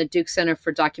Press and the Duke Center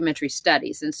for Documentary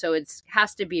Studies, and so it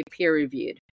has to be peer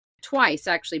reviewed twice,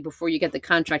 actually, before you get the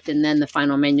contract and then the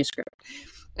final manuscript.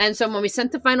 And so when we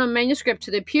sent the final manuscript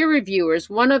to the peer reviewers,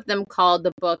 one of them called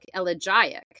the book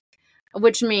elegiac,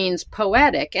 which means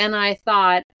poetic. And I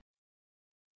thought,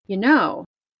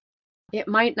 it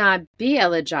might not be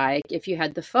elegiac if you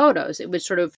had the photos. It was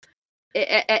sort of,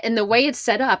 and the way it's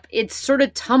set up, it sort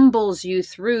of tumbles you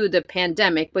through the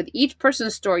pandemic. With each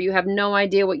person's story, you have no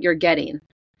idea what you're getting.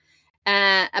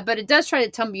 But it does try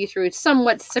to tumble you through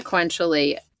somewhat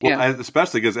sequentially. Well,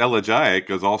 especially because elegiac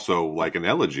is also like an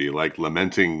elegy, like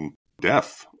lamenting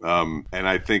death. And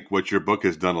I think what your book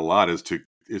has done a lot is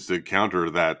to counter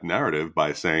that narrative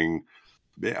by saying,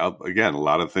 again, a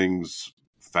lot of things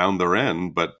found their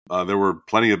end, but there were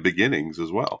plenty of beginnings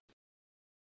as well.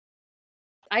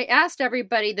 I asked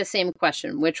everybody the same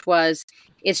question, which was,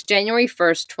 it's January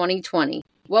 1st, 2020.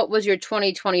 What was your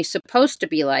 2020 supposed to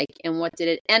be like, and what did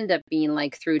it end up being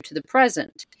like through to the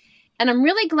present? And I'm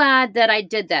really glad that I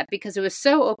did that, because it was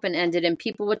so open-ended and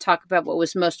people would talk about what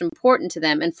was most important to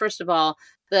them. And first of all,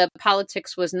 the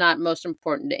politics was not most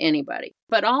important to anybody.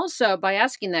 But also, by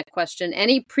asking that question,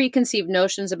 any preconceived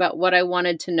notions about what I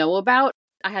wanted to know about,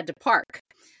 I had to park.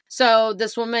 So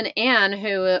this woman, Anne,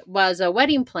 who was a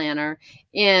wedding planner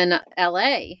in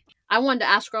LA, I wanted to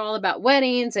ask her all about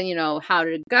weddings and, how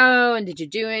did it go? And did you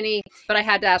do any? But I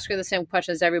had to ask her the same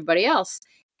question as everybody else.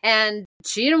 And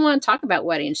she didn't want to talk about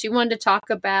weddings. She wanted to talk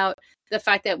about the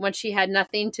fact that when she had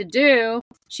nothing to do,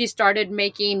 she started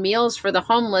making meals for the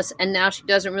homeless. And now she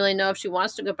doesn't really know if she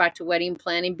wants to go back to wedding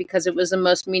planning because it was the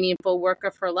most meaningful work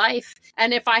of her life.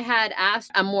 And if I had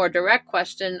asked a more direct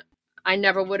question, I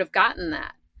never would have gotten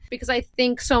that. Because I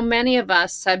think so many of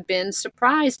us have been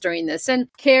surprised during this. And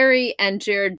Carrie and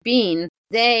Jared Bean,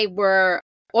 they were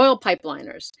oil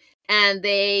pipeliners, and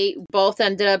they both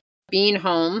ended up being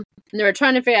home, and they were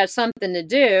trying to figure out something to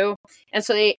do. And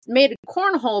so they made a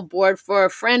cornhole board for a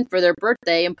friend for their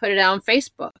birthday and put it out on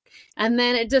Facebook. And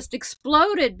then it just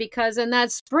exploded, because in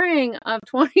that spring of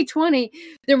 2020,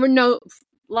 there were no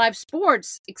live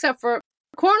sports except for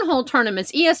cornhole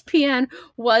tournaments. ESPN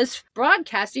was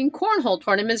broadcasting cornhole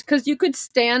tournaments because you could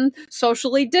stand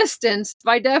socially distanced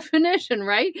by definition,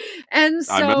 right? And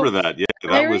so I remember that. Yeah,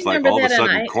 that was like all of a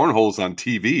sudden cornholes on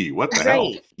TV. What the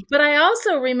hell? But I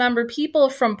also remember people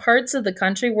from parts of the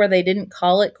country where they didn't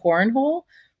call it cornhole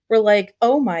were like,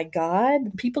 "Oh my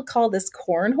God, people call this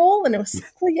cornhole," and it was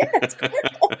like, "Yeah, it's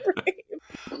cornhole." Right?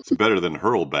 It's better than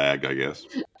hurl bag, I guess.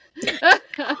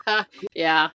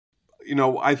 Yeah.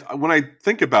 When I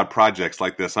think about projects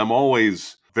like this, I'm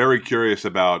always very curious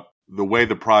about the way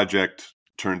the project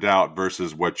turned out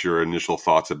versus what your initial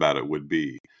thoughts about it would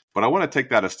be. But I want to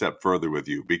take that a step further with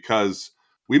you, because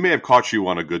we may have caught you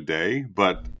on a good day,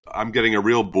 but I'm getting a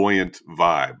real buoyant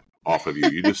vibe off of you.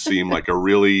 You just seem like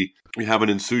you have an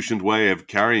insouciant way of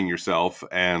carrying yourself.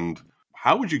 And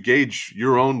how would you gauge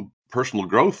your own personal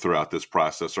growth throughout this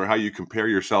process, or how you compare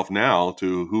yourself now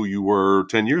to who you were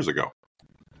 10 years ago?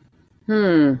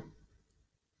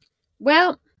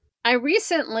 Well, I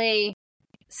recently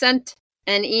sent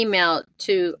an email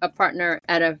to a partner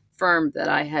at a firm that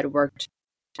I had worked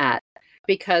at,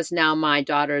 because now my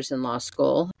daughter's in law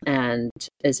school and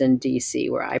is in DC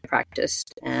where I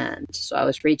practiced. And so I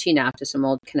was reaching out to some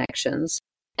old connections.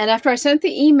 And after I sent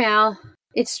the email,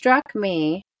 it struck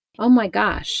me, oh my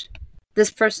gosh,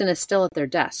 this person is still at their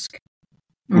desk.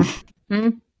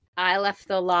 Mm-hmm. I left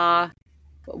the law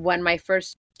when my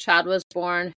first child was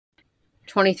born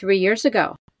 23 years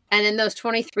ago. And in those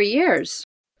 23 years,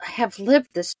 I have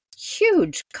lived this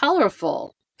huge,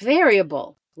 colorful,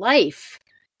 variable life.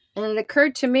 And it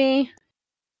occurred to me,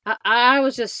 I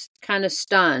was just kind of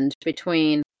stunned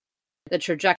between the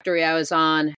trajectory I was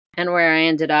on and where I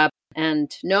ended up.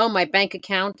 And no, my bank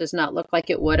account does not look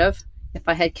like it would have if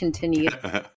I had continued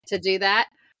to do that.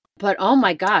 But oh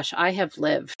my gosh, I have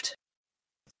lived.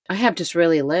 I have just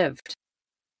really lived.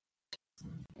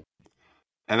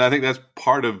 And I think that's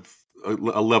part of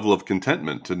a level of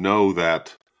contentment, to know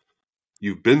that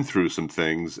you've been through some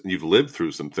things and you've lived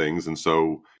through some things. And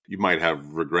so you might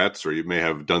have regrets, or you may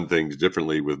have done things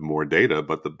differently with more data.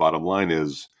 But the bottom line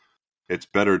is, it's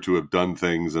better to have done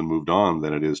things and moved on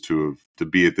than it is to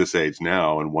be at this age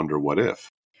now and wonder what if.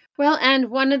 Well, and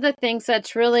one of the things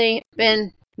that's really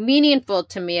been meaningful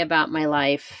to me about my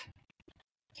life,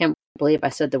 can't believe I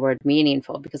said the word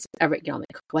meaningful, because like,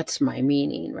 what's my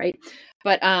meaning, right?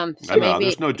 But I know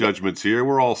there's no judgments here.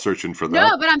 We're all searching for that.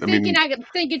 No, but I'm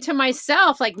thinking to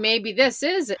myself, like, maybe this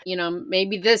is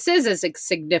as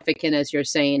significant as you're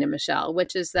saying, Michelle,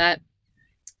 which is that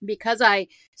because I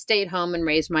stayed home and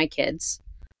raised my kids,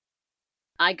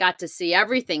 I got to see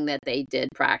everything that they did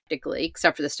practically,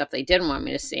 except for the stuff they didn't want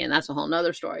me to see. And that's a whole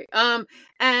nother story. And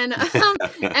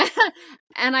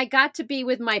I got to be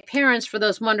with my parents for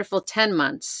those wonderful 10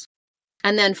 months.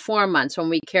 And then 4 months when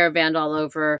we caravanned all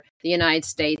over the United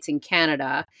States and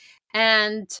Canada.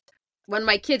 And when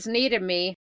my kids needed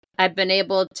me, I've been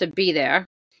able to be there.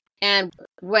 And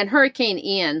when Hurricane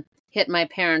Ian hit my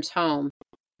parents' home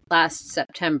last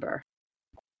September,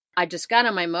 I just got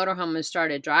on my motorhome and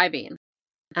started driving.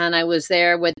 And I was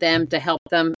there with them to help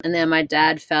them. And then my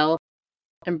dad fell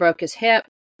and broke his hip.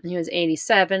 And he was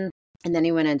 87. And then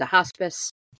he went into hospice.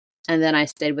 And then I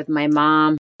stayed with my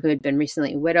mom, who had been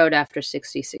recently widowed after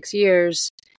 66 years.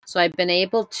 So I've been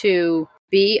able to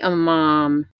be a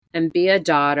mom and be a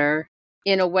daughter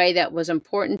in a way that was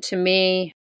important to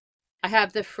me. I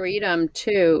have the freedom,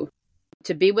 too,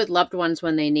 to be with loved ones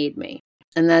when they need me.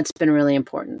 And that's been really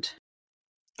important.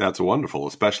 That's wonderful,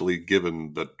 especially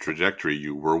given the trajectory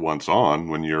you were once on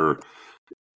when you're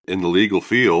in the legal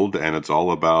field and it's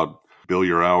all about bill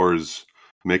your hours,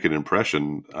 make an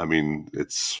impression. I mean,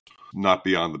 it's not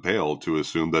beyond the pale to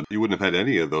assume that you wouldn't have had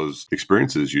any of those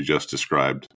experiences you just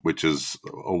described, which is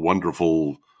a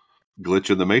wonderful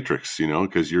glitch in the matrix,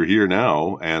 because you're here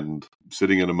now and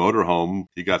sitting in a motorhome,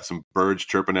 you got some birds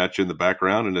chirping at you in the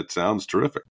background and it sounds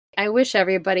terrific. I wish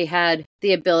everybody had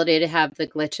the ability to have the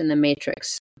glitch in the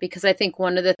matrix, because I think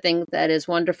one of the things that is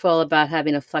wonderful about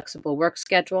having a flexible work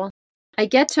schedule, I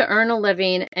get to earn a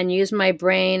living and use my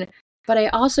brain, but I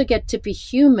also get to be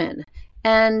human.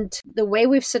 And the way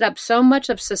we've set up so much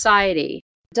of society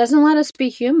doesn't let us be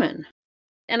human.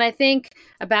 And I think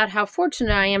about how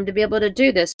fortunate I am to be able to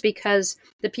do this, because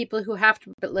the people who have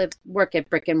to work at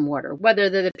brick and mortar, whether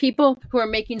they're the people who are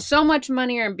making so much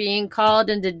money or being called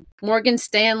into Morgan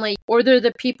Stanley, or they're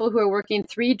the people who are working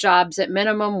 3 jobs at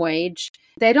minimum wage,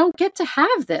 they don't get to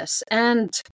have this.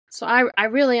 And so I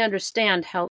really understand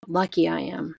how lucky I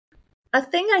am. A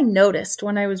thing I noticed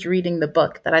when I was reading the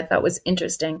book that I thought was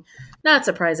interesting, not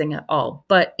surprising at all,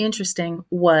 but interesting,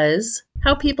 was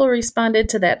how people responded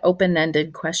to that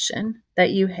open-ended question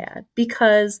that you had.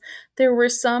 Because there were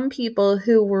some people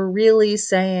who were really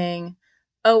saying,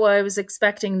 oh, I was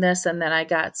expecting this and then I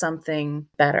got something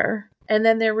better. And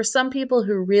then there were some people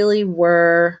who really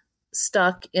were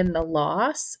stuck in the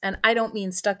loss. And I don't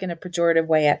mean stuck in a pejorative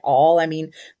way at all. I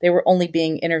mean, they were only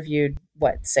being interviewed,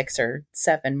 6 or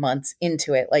 7 months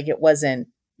into it. Like it wasn't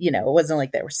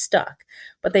like they were stuck,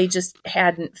 but they just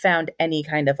hadn't found any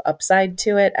kind of upside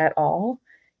to it at all.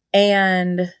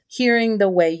 And hearing the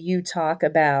way you talk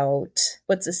about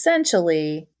what's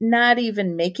essentially not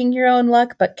even making your own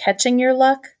luck, but catching your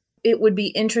luck, it would be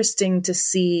interesting to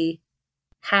see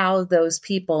how those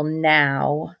people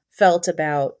now felt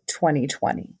about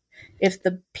 2020. If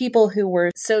the people who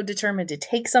were so determined to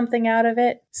take something out of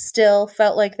it still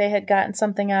felt like they had gotten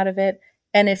something out of it,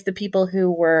 and if the people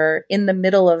who were in the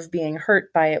middle of being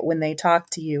hurt by it when they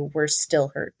talked to you were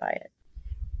still hurt by it.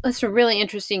 That's a really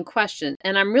interesting question.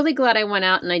 And I'm really glad I went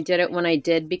out and I did it when I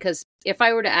did, because if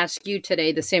I were to ask you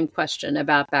today the same question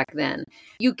about back then,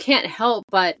 you can't help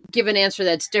but give an answer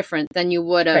that's different than you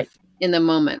would have in the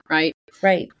moment, right?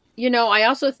 Right. I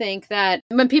also think that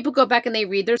when people go back and they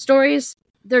read their stories,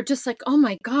 they're just like, oh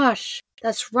my gosh,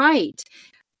 that's right.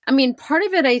 I mean, part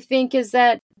of it, I think, is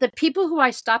that the people who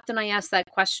I stopped and I asked that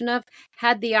question of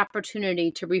had the opportunity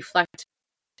to reflect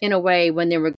in a way when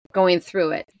they were going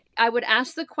through it. I would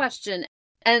ask the question,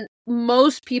 and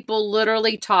most people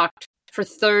literally talked for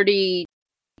 30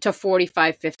 to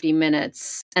 45, 50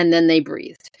 minutes, and then they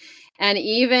breathed. And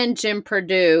even Jim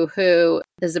Perdue, who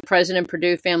is the president of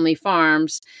Perdue Family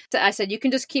Farms, I said, you can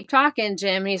just keep talking,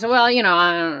 Jim. And he said, well, I don't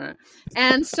know.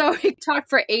 And so he talked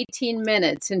for 18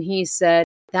 minutes, and he said,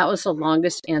 that was the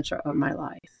longest answer of my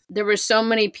life. There were so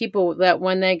many people that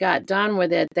when they got done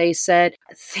with it, they said,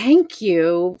 thank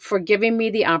you for giving me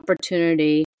the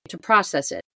opportunity to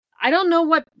process it. I don't know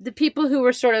what the people who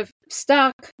were sort of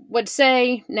stuck would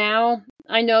say now.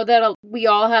 I know that we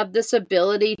all have this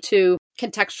ability to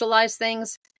contextualize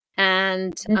things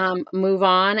and move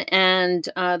on. And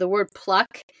the word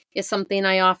pluck is something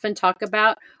I often talk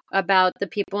about the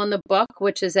people in the book,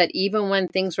 which is that even when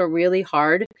things were really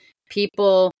hard,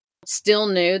 people still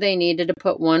knew they needed to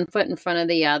put one foot in front of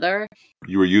the other.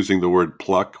 You were using the word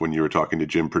pluck when you were talking to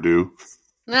Jim Perdue.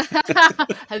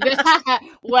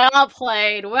 Well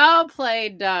played,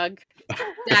 Doug.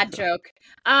 That joke.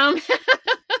 Ron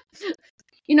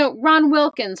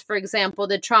Wilkins, for example,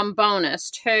 the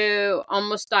trombonist who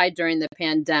almost died during the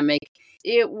pandemic,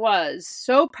 it was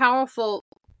so powerful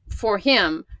for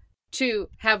him to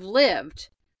have lived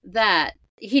that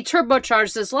he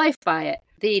turbocharged his life by it.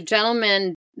 The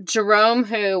gentleman Jerome,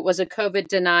 who was a COVID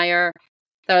denier,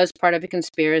 that was part of a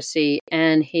conspiracy,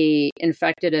 and he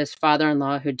infected his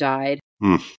father-in-law who died.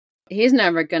 He's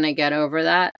never going to get over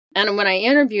that. And when I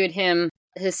interviewed him,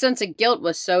 his sense of guilt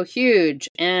was so huge.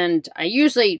 And I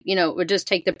usually, would just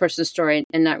take the person's story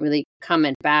and not really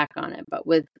comment back on it. But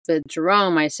with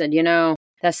Jerome, I said,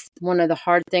 that's one of the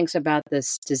hard things about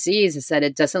this disease is that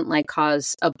it doesn't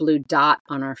cause a blue dot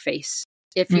on our face.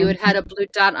 If you had had a blue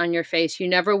dot on your face, you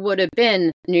never would have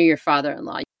been near your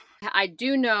father-in-law. I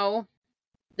do know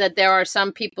that there are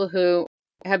some people who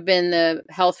have been in the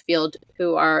health field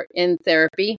who are in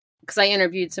therapy, because I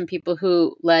interviewed some people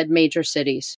who led major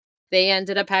cities. They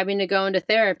ended up having to go into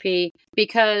therapy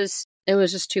because it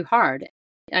was just too hard.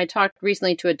 I talked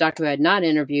recently to a doctor who I had not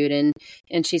interviewed,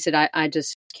 and she said, I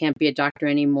just can't be a doctor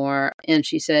anymore. And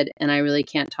she said, and I really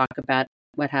can't talk about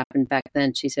what happened back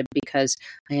then. She said, because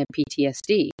I have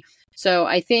PTSD. So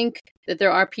I think that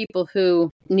there are people who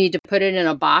need to put it in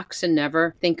a box and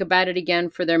never think about it again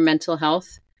for their mental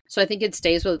health. So I think it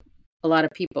stays with a lot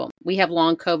of people. We have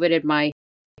long COVID in my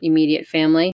immediate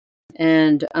family,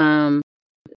 and that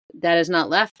has not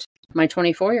left my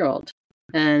 24-year-old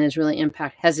and has really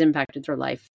impacted their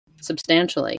life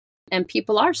substantially. And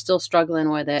people are still struggling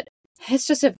with it. It's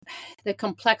just the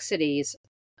complexities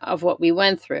of what we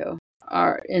went through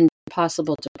are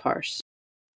impossible to parse.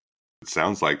 It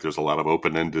sounds like there's a lot of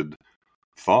open-ended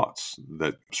thoughts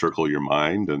that circle your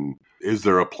mind. And is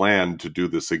there a plan to do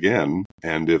this again?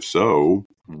 And if so,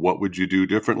 what would you do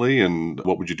differently? And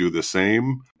what would you do the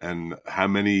same? And how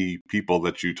many people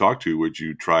that you talk to would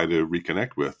you try to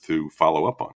reconnect with to follow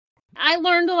up on? I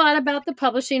learned a lot about the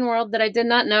publishing world that I did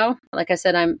not know. Like I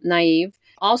said, I'm naive.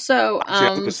 Also, I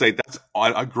have to say that's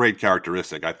a great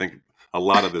characteristic. I think a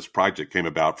lot of this project came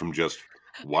about from just,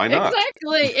 why not?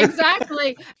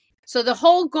 Exactly. So the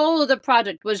whole goal of the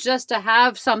project was just to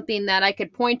have something that I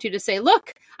could point to say,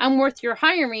 look, I'm worth your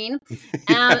hiring.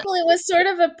 And it was sort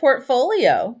of a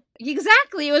portfolio.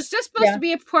 Exactly. It was just supposed to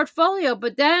be a portfolio.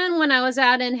 But then when I was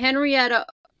out in Henrietta,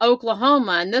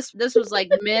 Oklahoma, and this was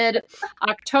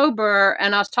mid-October,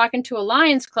 and I was talking to a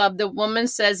Lions Club, the woman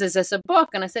says, is this a book?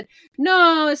 And I said,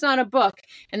 no, it's not a book.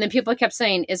 And then people kept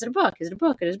saying, is it a book? Is it a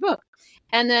book? It is a book.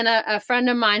 And then a friend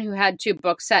of mine who had 2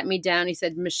 books sat me down. He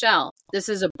said, Michelle, this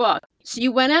is a book. So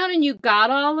you went out and you got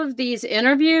all of these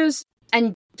interviews,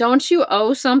 and don't you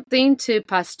owe something to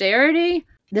posterity?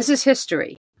 This is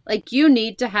history. You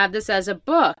need to have this as a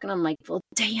book. And I'm like, well,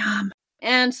 damn.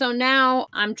 And so now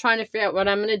I'm trying to figure out what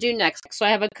I'm going to do next. So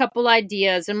I have a couple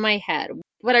ideas in my head.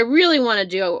 What I really want to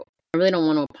do, I really don't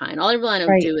want to opine. All I really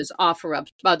want to do is offer up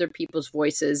other people's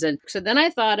voices. And so then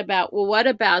I thought about, well, what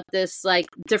about this,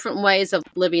 different ways of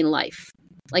living life?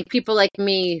 People like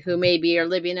me who maybe are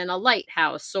living in a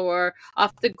lighthouse or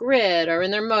off the grid or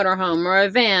in their motorhome or a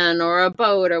van or a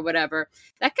boat or whatever.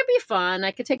 That could be fun.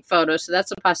 I could take photos. So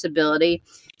that's a possibility.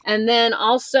 And then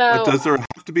also... But does there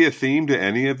have to be a theme to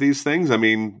any of these things? I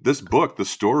mean, this book, the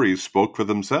stories spoke for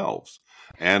themselves.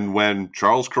 And when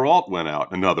Charles Kuralt went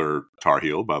out, another Tar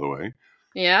Heel, by the way,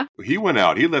 he went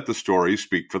out, he let the stories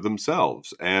speak for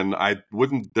themselves. And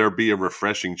wouldn't there be a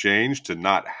refreshing change to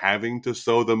not having to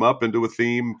sew them up into a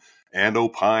theme and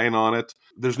opine on it?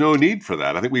 There's no need for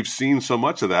that. I think we've seen so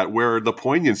much of that where the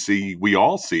poignancy we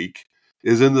all seek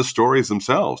is in the stories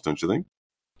themselves, don't you think?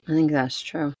 I think that's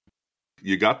true.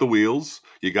 You got the wheels,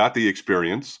 you got the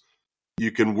experience.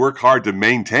 You can work hard to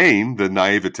maintain the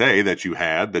naivete that you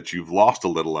had, that you've lost a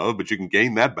little of, but you can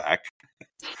gain that back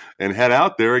and head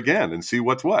out there again and see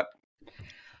what's what.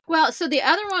 Well, so the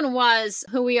other one was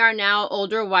Who We Are Now,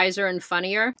 Older, Wiser, and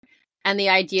Funnier. And the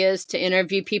idea is to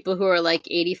interview people who are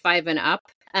 85 and up.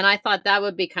 And I thought that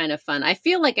would be kind of fun. I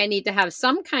feel like I need to have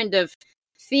some kind of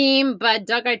theme, but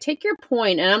Doug, I take your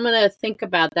point, and I'm going to think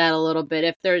about that a little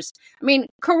bit.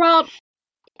 Kuralt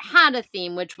had a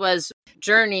theme, which was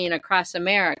journeying across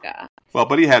America. Well,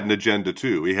 but he had an agenda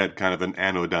too. He had kind of an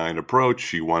anodyne approach.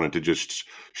 He wanted to just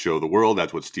show the world.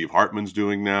 That's what Steve Hartman's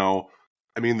doing now.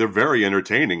 They're very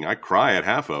entertaining. I cry at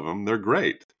half of them. They're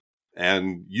great.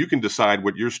 And you can decide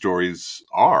what your stories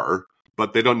are,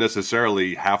 but they don't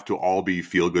necessarily have to all be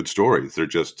feel-good stories. They're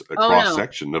just a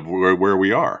cross-section of where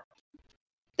we are.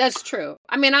 That's true.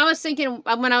 I was thinking,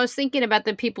 when I was thinking about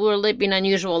the people who are living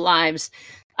unusual lives,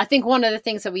 I think one of the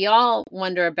things that we all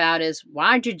wonder about is,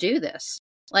 why'd you do this?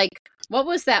 What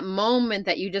was that moment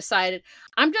that you decided,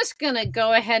 I'm just going to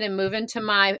go ahead and move into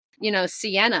my,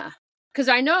 Sienna? Because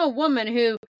I know a woman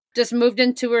who just moved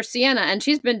into her Sienna, and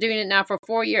she's been doing it now for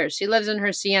 4 years. She lives in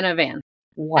her Sienna van.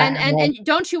 Wow. And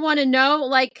don't you want to know,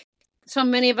 so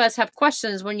many of us have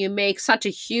questions when you make such a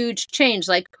huge change,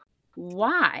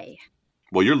 why?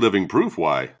 Well, you're living proof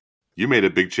why. You made a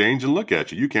big change, and look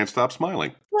at you. You can't stop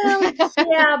smiling. Well,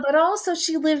 yeah, but also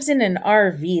she lives in an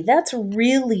RV. That's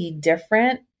really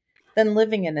different than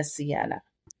living in a Sienna.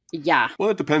 Yeah. Well,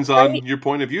 it depends on your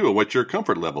point of view of what your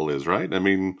comfort level is, right? I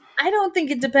mean, I don't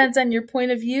think it depends on your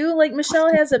point of view. Like,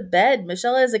 Michelle has a bed.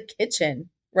 Michelle has a kitchen,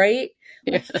 right?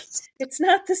 Yes. It's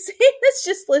not the same as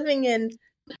just living in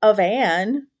a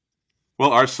van.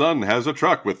 Well, our son has a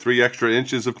truck with 3 extra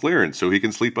inches of clearance, so he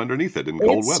can sleep underneath it in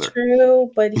cold weather. It's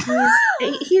true, but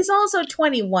he's also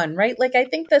 21, right? Like, I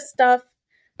think the stuff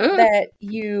that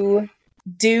you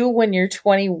do when you're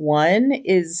 21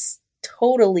 is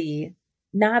totally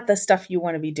not the stuff you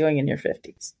want to be doing in your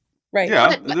 50s. Right.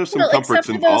 Yeah, there's some comforts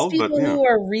involved. Those people who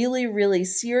are really, really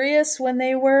serious when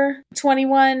they were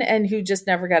 21 and who just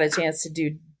never got a chance to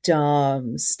do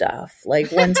dumb stuff.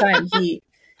 Like, one time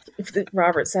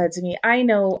Robert said to me, I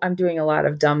know I'm doing a lot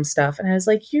of dumb stuff. And I was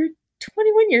like, you're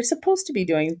 21. You're supposed to be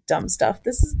doing dumb stuff.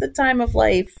 This is the time of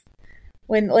life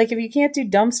when, like, if you can't do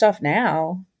dumb stuff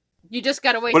now. You just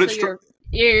got to wait till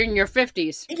you're in your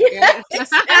 50s. Yeah,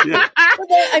 exactly. Yeah.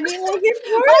 I mean, like,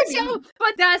 it's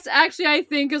but that's actually, I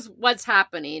think, is what's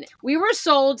happening. We were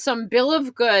sold some bill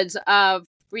of goods of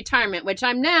retirement, which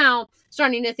I'm now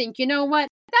starting to think, you know what?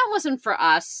 That wasn't for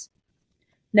us.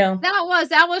 No.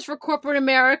 That was for corporate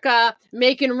America,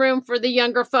 making room for the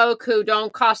younger folk who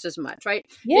don't cost as much, right?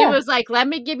 Yeah. It was like, let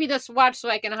me give you this watch so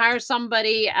I can hire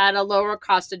somebody at a lower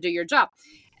cost to do your job.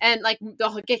 And like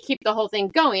keep the whole thing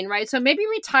going, right? So maybe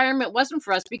retirement wasn't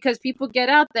for us because people get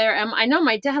out there. And I know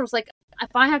my dad was like,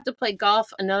 if I have to play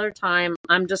golf another time,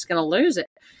 I'm just going to lose it.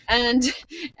 And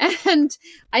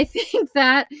I think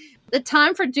that the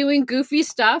time for doing goofy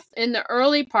stuff in the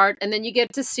early part, and then you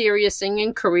get to serious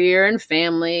singing, career and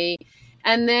family.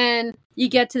 And then you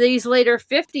get to these later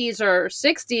 50s or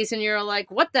 60s and you're like,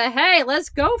 what the hey, let's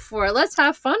go for it. Let's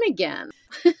have fun again.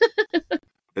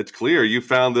 It's clear you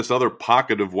found this other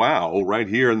pocket of wow right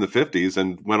here in the 50s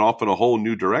and went off in a whole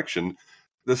new direction.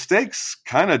 The stakes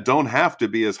kind of don't have to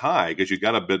be as high because you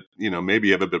got a bit, maybe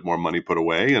you have a bit more money put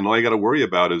away, and all you got to worry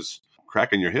about is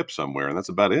cracking your hip somewhere, and that's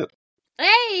about it.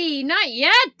 Hey, not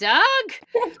yet, Doug.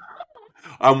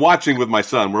 I'm watching with my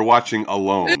son. We're watching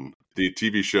Alone, the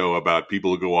TV show about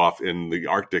people who go off in the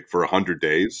Arctic for 100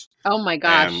 days. Oh, my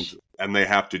gosh. And they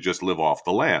have to just live off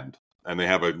the land. And they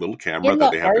have a little camera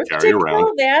that they have to carry around.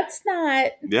 Oh, that's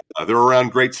not. Yeah, they're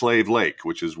around Great Slave Lake,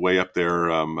 which is way up there,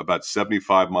 about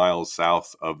 75 miles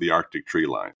south of the Arctic tree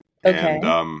line. Okay.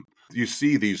 And you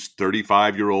see these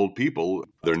 35-year-old people,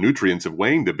 their nutrients have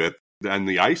waned a bit, and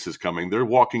the ice is coming. They're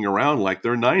walking around like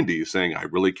they're 90, saying, I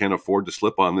really can't afford to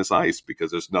slip on this ice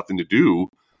because there's nothing to do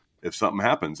if something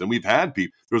happens. And we've had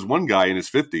people. There was one guy in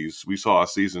his 50s, we saw a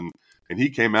season, and he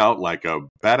came out like a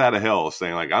bat out of hell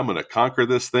saying, like, I'm going to conquer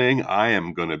this thing. I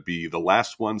am going to be the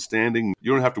last one standing.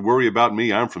 You don't have to worry about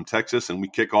me. I'm from Texas, and we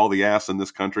kick all the ass in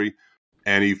this country.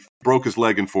 And he broke his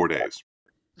leg in 4 days.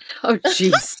 Oh,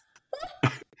 jeez.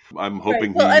 I'm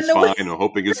hoping he's fine. I'm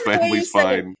hoping his family's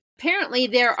fine. Apparently,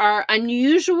 there are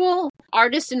unusual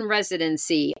artist in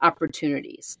residency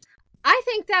opportunities. I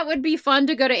think that would be fun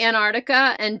to go to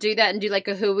Antarctica and do that and do like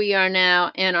a Who We Are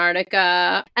Now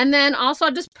Antarctica. And then also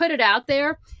I'll just put it out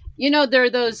there. There are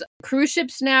those cruise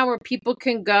ships now where people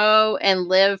can go and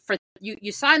live for,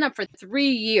 you sign up for 3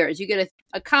 years. You get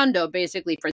a condo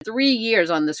basically for 3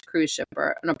 years on this cruise ship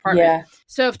or an apartment. Yeah.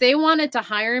 So if they wanted to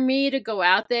hire me to go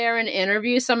out there and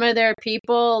interview some of their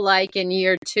people, like in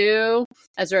year 2,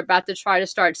 as they're about to try to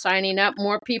start signing up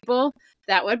more people,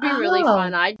 that would be really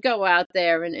fun. I'd go out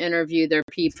there and interview their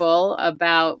people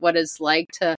about what it's like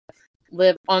to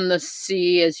live on the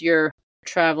sea as you're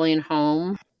traveling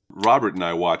home. Robert and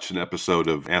I watched an episode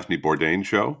of Anthony Bourdain's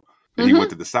show, and he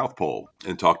went to the South Pole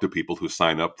and talked to people who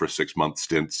sign up for 6-month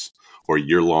stints or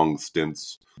year-long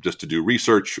stints just to do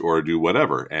research or do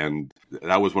whatever. And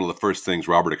that was one of the first things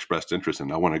Robert expressed interest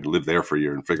in. I want to live there for a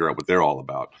year and figure out what they're all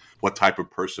about. What type of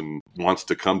person wants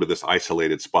to come to this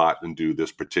isolated spot and do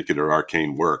this particular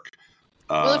arcane work?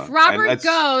 Well, if Robert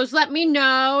goes, let me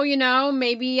know.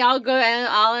 Maybe I'll go and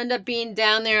I'll end up being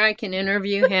down there. I can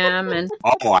interview him. And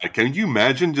can you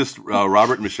imagine just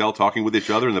Robert and Michelle talking with each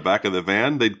other in the back of the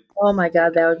van? Oh my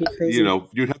God, that would be crazy.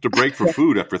 You'd have to break for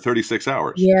food after 36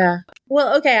 hours. Yeah.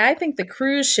 Well, okay. I think the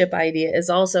cruise ship idea is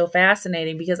also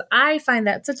fascinating because I find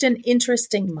that such an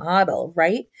interesting model,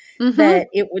 right? Mm-hmm. That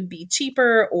it would be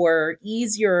cheaper or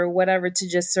easier or whatever to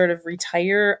just sort of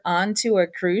retire onto a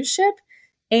cruise ship.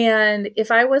 And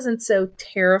if I wasn't so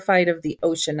terrified of the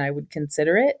ocean, I would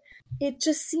consider it. It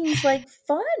just seems like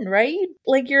fun, right?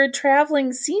 Like you're a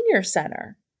traveling senior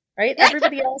center. right?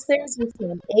 Everybody else there is the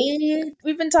same age.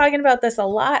 We've been talking about this a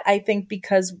lot, I think,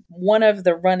 because one of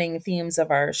the running themes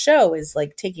of our show is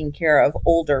like taking care of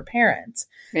older parents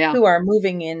who are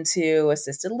moving into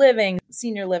assisted living,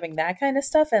 senior living, that kind of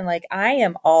stuff. And like, I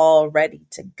am all ready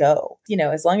to go. You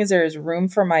know, as long as there is room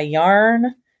for my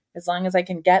yarn, as long as I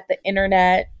can get the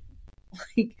internet,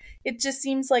 like, it just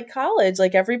seems like college.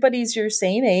 Like, everybody's your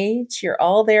same age. You're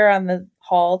all there on the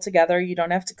hall together. You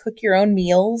don't have to cook your own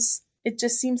meals. It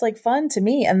just seems like fun to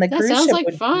me. And the cruise ship sounds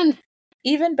like fun.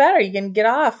 Even better. You can get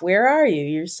off. Where are you?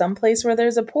 You're someplace where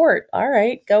there's a port. All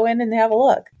right, go in and have a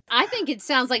look. I think it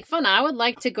sounds like fun. I would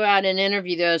like to go out and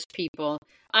interview those people.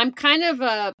 I'm kind of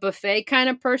a buffet kind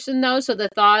of person, though. So the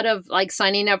thought of like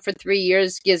signing up for 3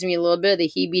 years gives me a little bit of the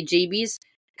heebie-jeebies.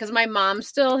 Because my mom's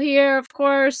still here, of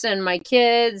course, and my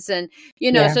kids. And,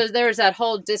 you know, so there's that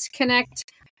whole disconnect.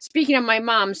 Speaking of my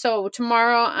mom, so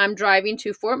tomorrow I'm driving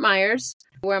to Fort Myers,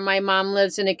 where my mom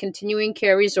lives in a continuing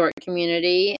care resort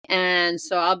community. And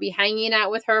so I'll be hanging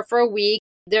out with her for a week.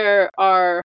 There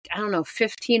are,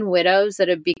 15 widows that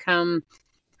have become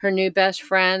her new best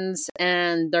friends,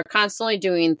 and they're constantly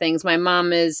doing things. My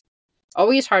mom is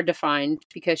always hard to find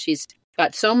because she's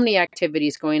got so many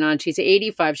activities going on. She's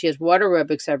 85. She has water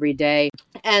aerobics every day,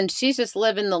 and she's just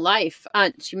living the life.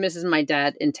 She misses my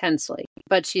dad intensely,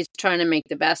 but she's trying to make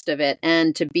the best of it.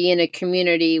 And to be in a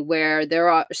community where there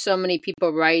are so many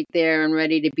people right there and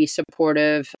ready to be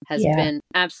supportive has been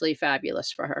absolutely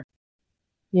fabulous for her.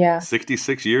 Yeah.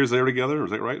 66 years they were together,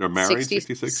 is that right? Or married?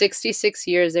 66? 66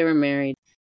 years they were married.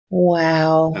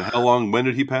 Wow. And when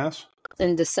did he pass?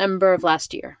 In December of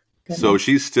last year. So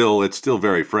it's still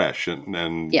very fresh.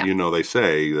 And you know, they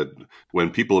say that when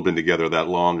people have been together that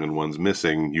long and one's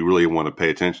missing, you really want to pay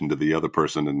attention to the other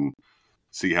person and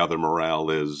see how their morale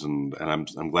is. And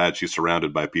I'm glad she's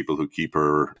surrounded by people who keep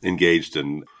her engaged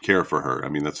and care for her. I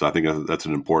mean, I think that's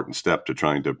an important step to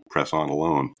trying to press on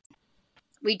alone.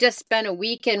 We just spent a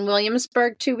week in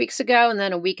Williamsburg 2 weeks ago, and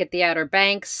then a week at the Outer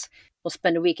Banks. We'll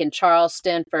spend a week in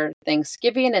Charleston for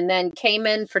Thanksgiving, and then came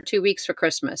in for 2 weeks for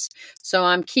Christmas. So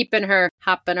I'm keeping her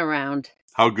hopping around.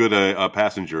 How good a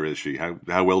passenger is she?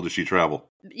 How well does she travel?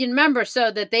 You remember,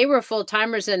 so that they were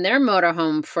full-timers in their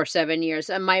motorhome for 7 years.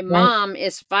 And my mom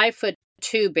is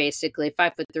 5'2", basically,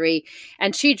 5'3",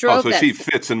 and she drove so she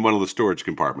fits in one of the storage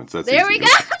compartments. That's there easy.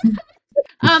 We go.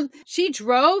 She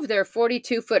drove their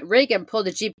 42-foot rig and pulled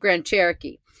a Jeep Grand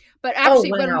Cherokee. But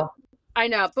actually, I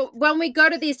know. But when we go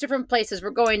to these different places,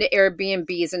 we're going to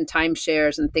Airbnbs and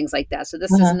timeshares and things like that. So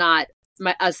this is not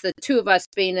the two of us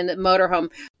being in the motorhome.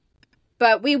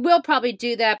 But we will probably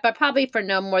do that, but probably for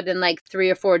no more than like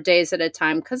 3 or 4 days at a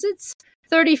time, because it's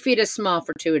 30 feet is small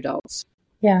for 2 adults.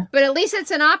 Yeah. But at least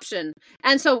it's an option.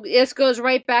 And so this goes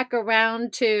right back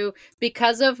around to,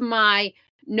 because of my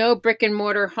no brick and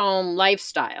mortar home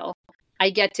lifestyle, I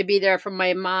get to be there for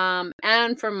my mom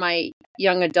and for my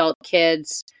young adult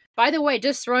kids. By the way,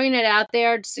 just throwing it out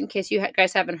there, just in case you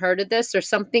guys haven't heard of this, there's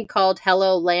something called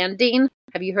Hello Landing.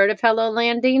 Have you heard of Hello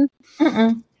Landing?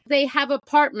 Mm-mm. They have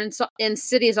apartments in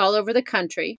cities all over the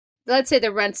country. Let's say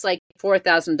the rent's like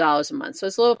 $4,000 a month, so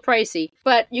it's a little pricey.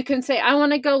 But you can say, I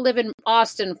want to go live in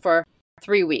Austin for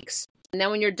 3 weeks. And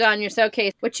then when you're done, you say,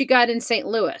 okay, what you got in St.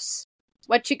 Louis?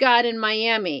 What you got in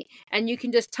Miami? And you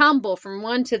can just tumble from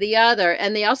one to the other.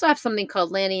 And they also have something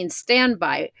called Landing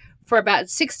Standby for about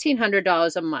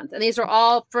 $1,600 a month. And these are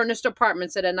all furnished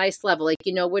apartments at a nice level, like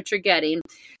you know what you're getting.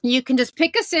 You can just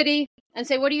pick a city and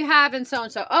say, what do you have? And so.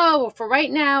 Oh, well, for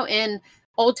right now in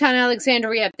Old Town Alexandria,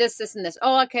 we have this, this, and this.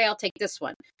 Oh, okay, I'll take this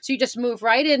one. So you just move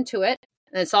right into it,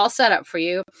 and it's all set up for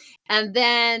you. And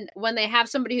then when they have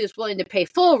somebody who's willing to pay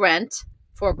full rent,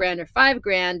 $4,000 or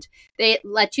 $5,000, they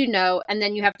let you know, and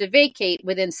then you have to vacate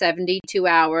within 72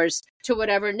 hours to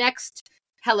whatever next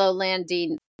Hello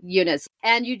Landing units,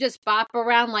 and you just bop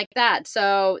around like that.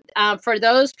 So for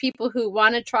those people who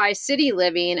want to try city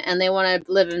living and they want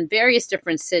to live in various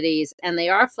different cities, and they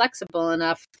are flexible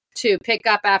enough to pick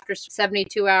up after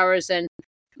 72 hours and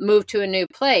move to a new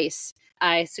place,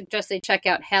 I suggest they check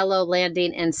out Hello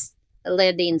Landing and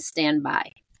Landing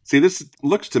Standby. See, this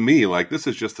looks to me like this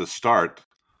is just the start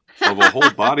of a whole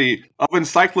body of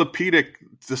encyclopedic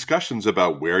discussions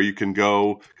about where you can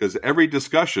go, because every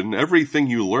discussion, everything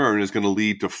you learn is going to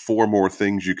lead to 4 more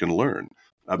things you can learn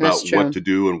about what to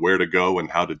do and where to go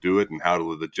and how to do it and how the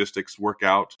logistics work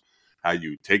out, how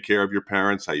you take care of your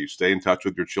parents, how you stay in touch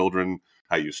with your children,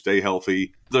 how you stay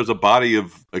healthy. There's a body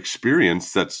of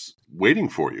experience that's waiting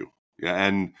for you.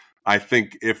 And I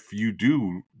think if you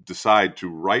do decide to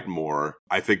write more,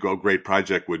 I think a great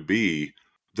project would be,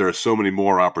 there are so many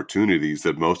more opportunities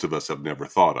that most of us have never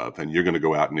thought of, and you're going to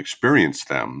go out and experience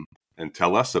them. and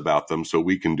tell us about them so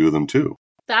we can do them too.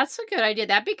 That's a good idea.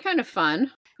 That'd be kind of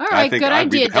fun. All right, good idea,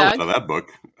 I'd read the hell Doug. out of that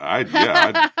book.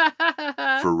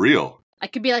 For real. I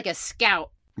could be like a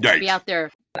scout. Right. Be out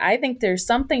there. I think there's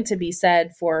something to be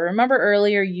said for, remember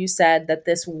earlier you said that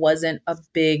this wasn't a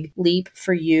big leap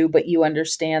for you, but you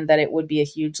understand that it would be a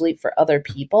huge leap for other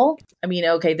people. I mean,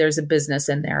 okay, there's a business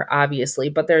in there, obviously,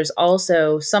 but there's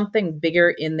also something bigger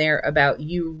in there about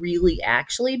you really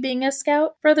actually being a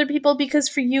scout for other people, because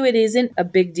for you, it isn't a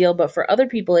big deal, but for other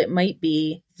people, it might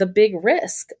be the big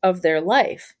risk of their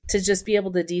life to just be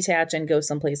able to detach and go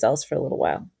someplace else for a little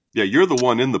while. Yeah, you're the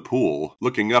one in the pool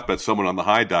looking up at someone on the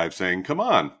high dive saying, come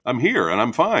on, I'm here and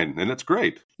I'm fine. And it's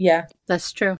great. Yeah,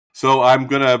 that's true. So I'm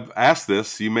going to ask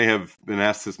this. You may have been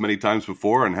asked this many times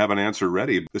before and have an answer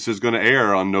ready. This is going to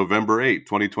air on November 8th,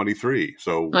 2023.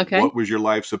 So What was your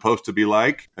life supposed to be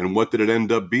like? And what did it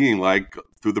end up being like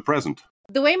through the present?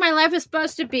 The way my life was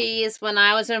supposed to be is when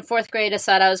I was in fourth grade, I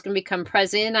decided I was going to become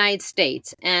president of the United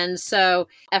States. And so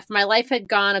if my life had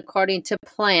gone according to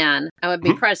plan, I would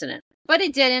be president. But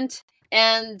it didn't,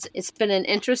 and it's been an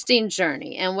interesting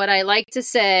journey. And what I like to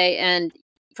say, and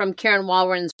from Karen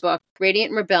Walren's book,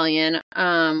 Radiant Rebellion,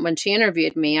 when she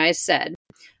interviewed me, I said,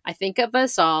 I think of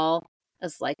us all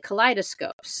as like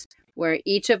kaleidoscopes, where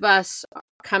each of us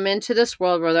come into this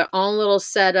world with their own little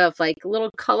set of like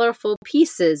little colorful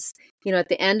pieces, at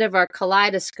the end of our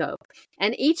kaleidoscope.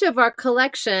 And each of our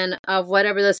collection of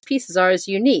whatever those pieces are is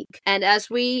unique. And as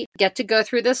we get to go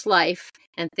through this life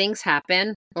and things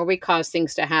happen, or we cause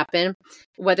things to happen,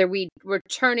 whether we're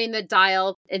turning the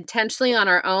dial intentionally on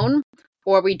our own,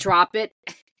 or we drop it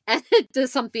and do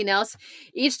something else,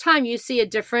 each time you see a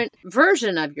different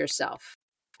version of yourself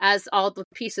as all the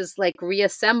pieces like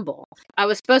reassemble. I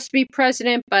was supposed to be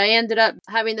president, but I ended up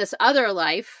having this other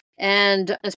life,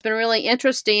 and it's been really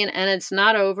interesting, and it's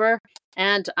not over.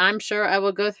 And I'm sure I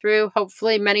will go through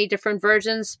hopefully many different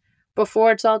versions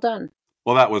before it's all done.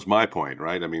 Well, that was my point,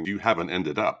 right? I mean, you haven't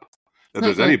ended up. If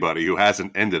there's anybody who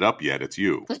hasn't ended up yet, it's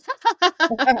you.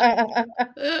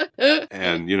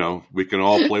 And, we can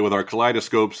all play with our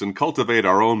kaleidoscopes and cultivate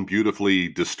our own beautifully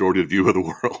distorted view of the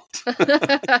world.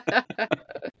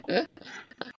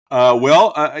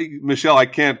 Michelle, I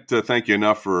can't thank you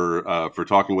enough for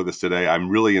talking with us today. I'm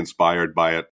really inspired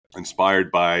by it, inspired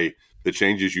by the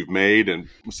changes you've made, and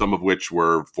some of which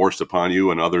were forced upon you,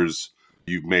 and others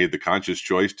you've made the conscious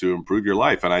choice to improve your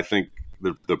life. And I think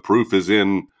the proof is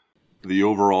in the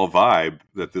overall vibe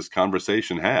that this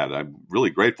conversation had. I'm really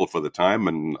grateful for the time,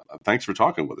 and thanks for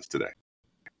talking with us today.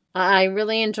 I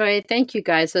really enjoyed it. Thank you,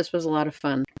 guys. This was a lot of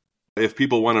fun. If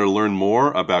people want to learn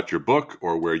more about your book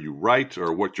or where you write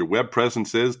or what your web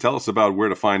presence is, tell us about where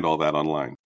to find all that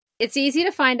online. It's easy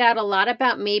to find out a lot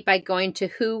about me by going to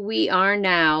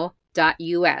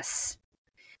whowearenow.us.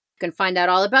 You can find out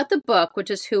all about the book,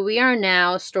 which is Who We Are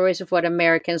Now, Stories of What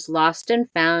Americans Lost and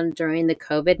Found During the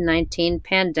COVID-19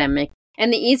 Pandemic.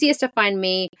 And the easiest to find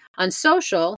me on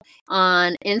social,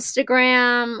 on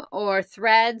Instagram or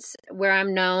Threads, where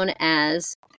I'm known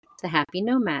as The Happy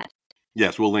Nomad.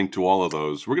 Yes, we'll link to all of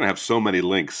those. We're going to have so many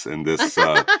links in this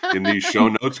in these show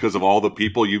notes because of all the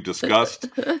people you've discussed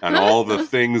and all the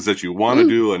things that you want to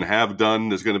do and have done.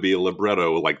 There's going to be a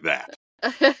libretto like that.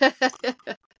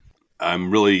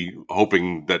 I'm really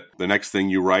hoping that the next thing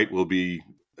you write will be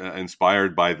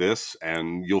inspired by this,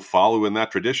 and you'll follow in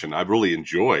that tradition. I've really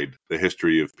enjoyed the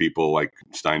history of people like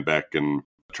Steinbeck and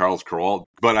Charles Kuralt.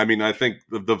 But I mean, I think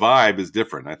the vibe is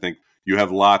different. I think you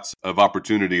have lots of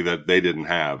opportunity that they didn't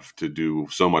have to do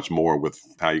so much more with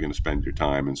how you're going to spend your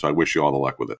time. And so I wish you all the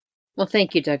luck with it. Well,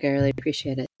 thank you, Doug. I really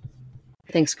appreciate it.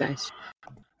 Thanks, guys.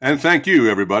 And thank you,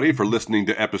 everybody, for listening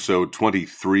to episode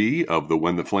 23 of the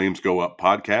When the Flames Go Up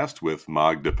podcast with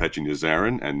Magda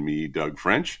Pechinia-Zarin and me, Doug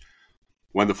French.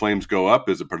 When the Flames Go Up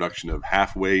is a production of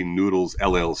Halfway Noodles,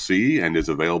 LLC, and is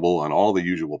available on all the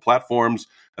usual platforms,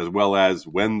 as well as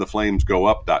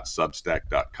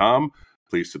whentheflamesgoup.substack.com.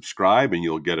 Please subscribe, and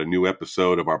you'll get a new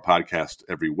episode of our podcast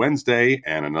every Wednesday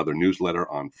and another newsletter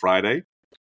on Friday.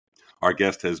 Our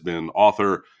guest has been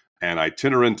author and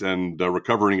itinerant and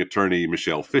recovering attorney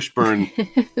Michelle Fishburne.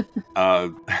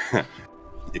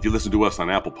 If you listen to us on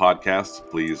Apple Podcasts,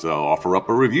 please offer up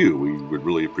a review. We would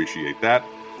really appreciate that.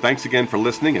 Thanks again for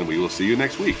listening, and we will see you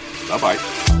next week.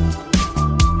 Bye-bye.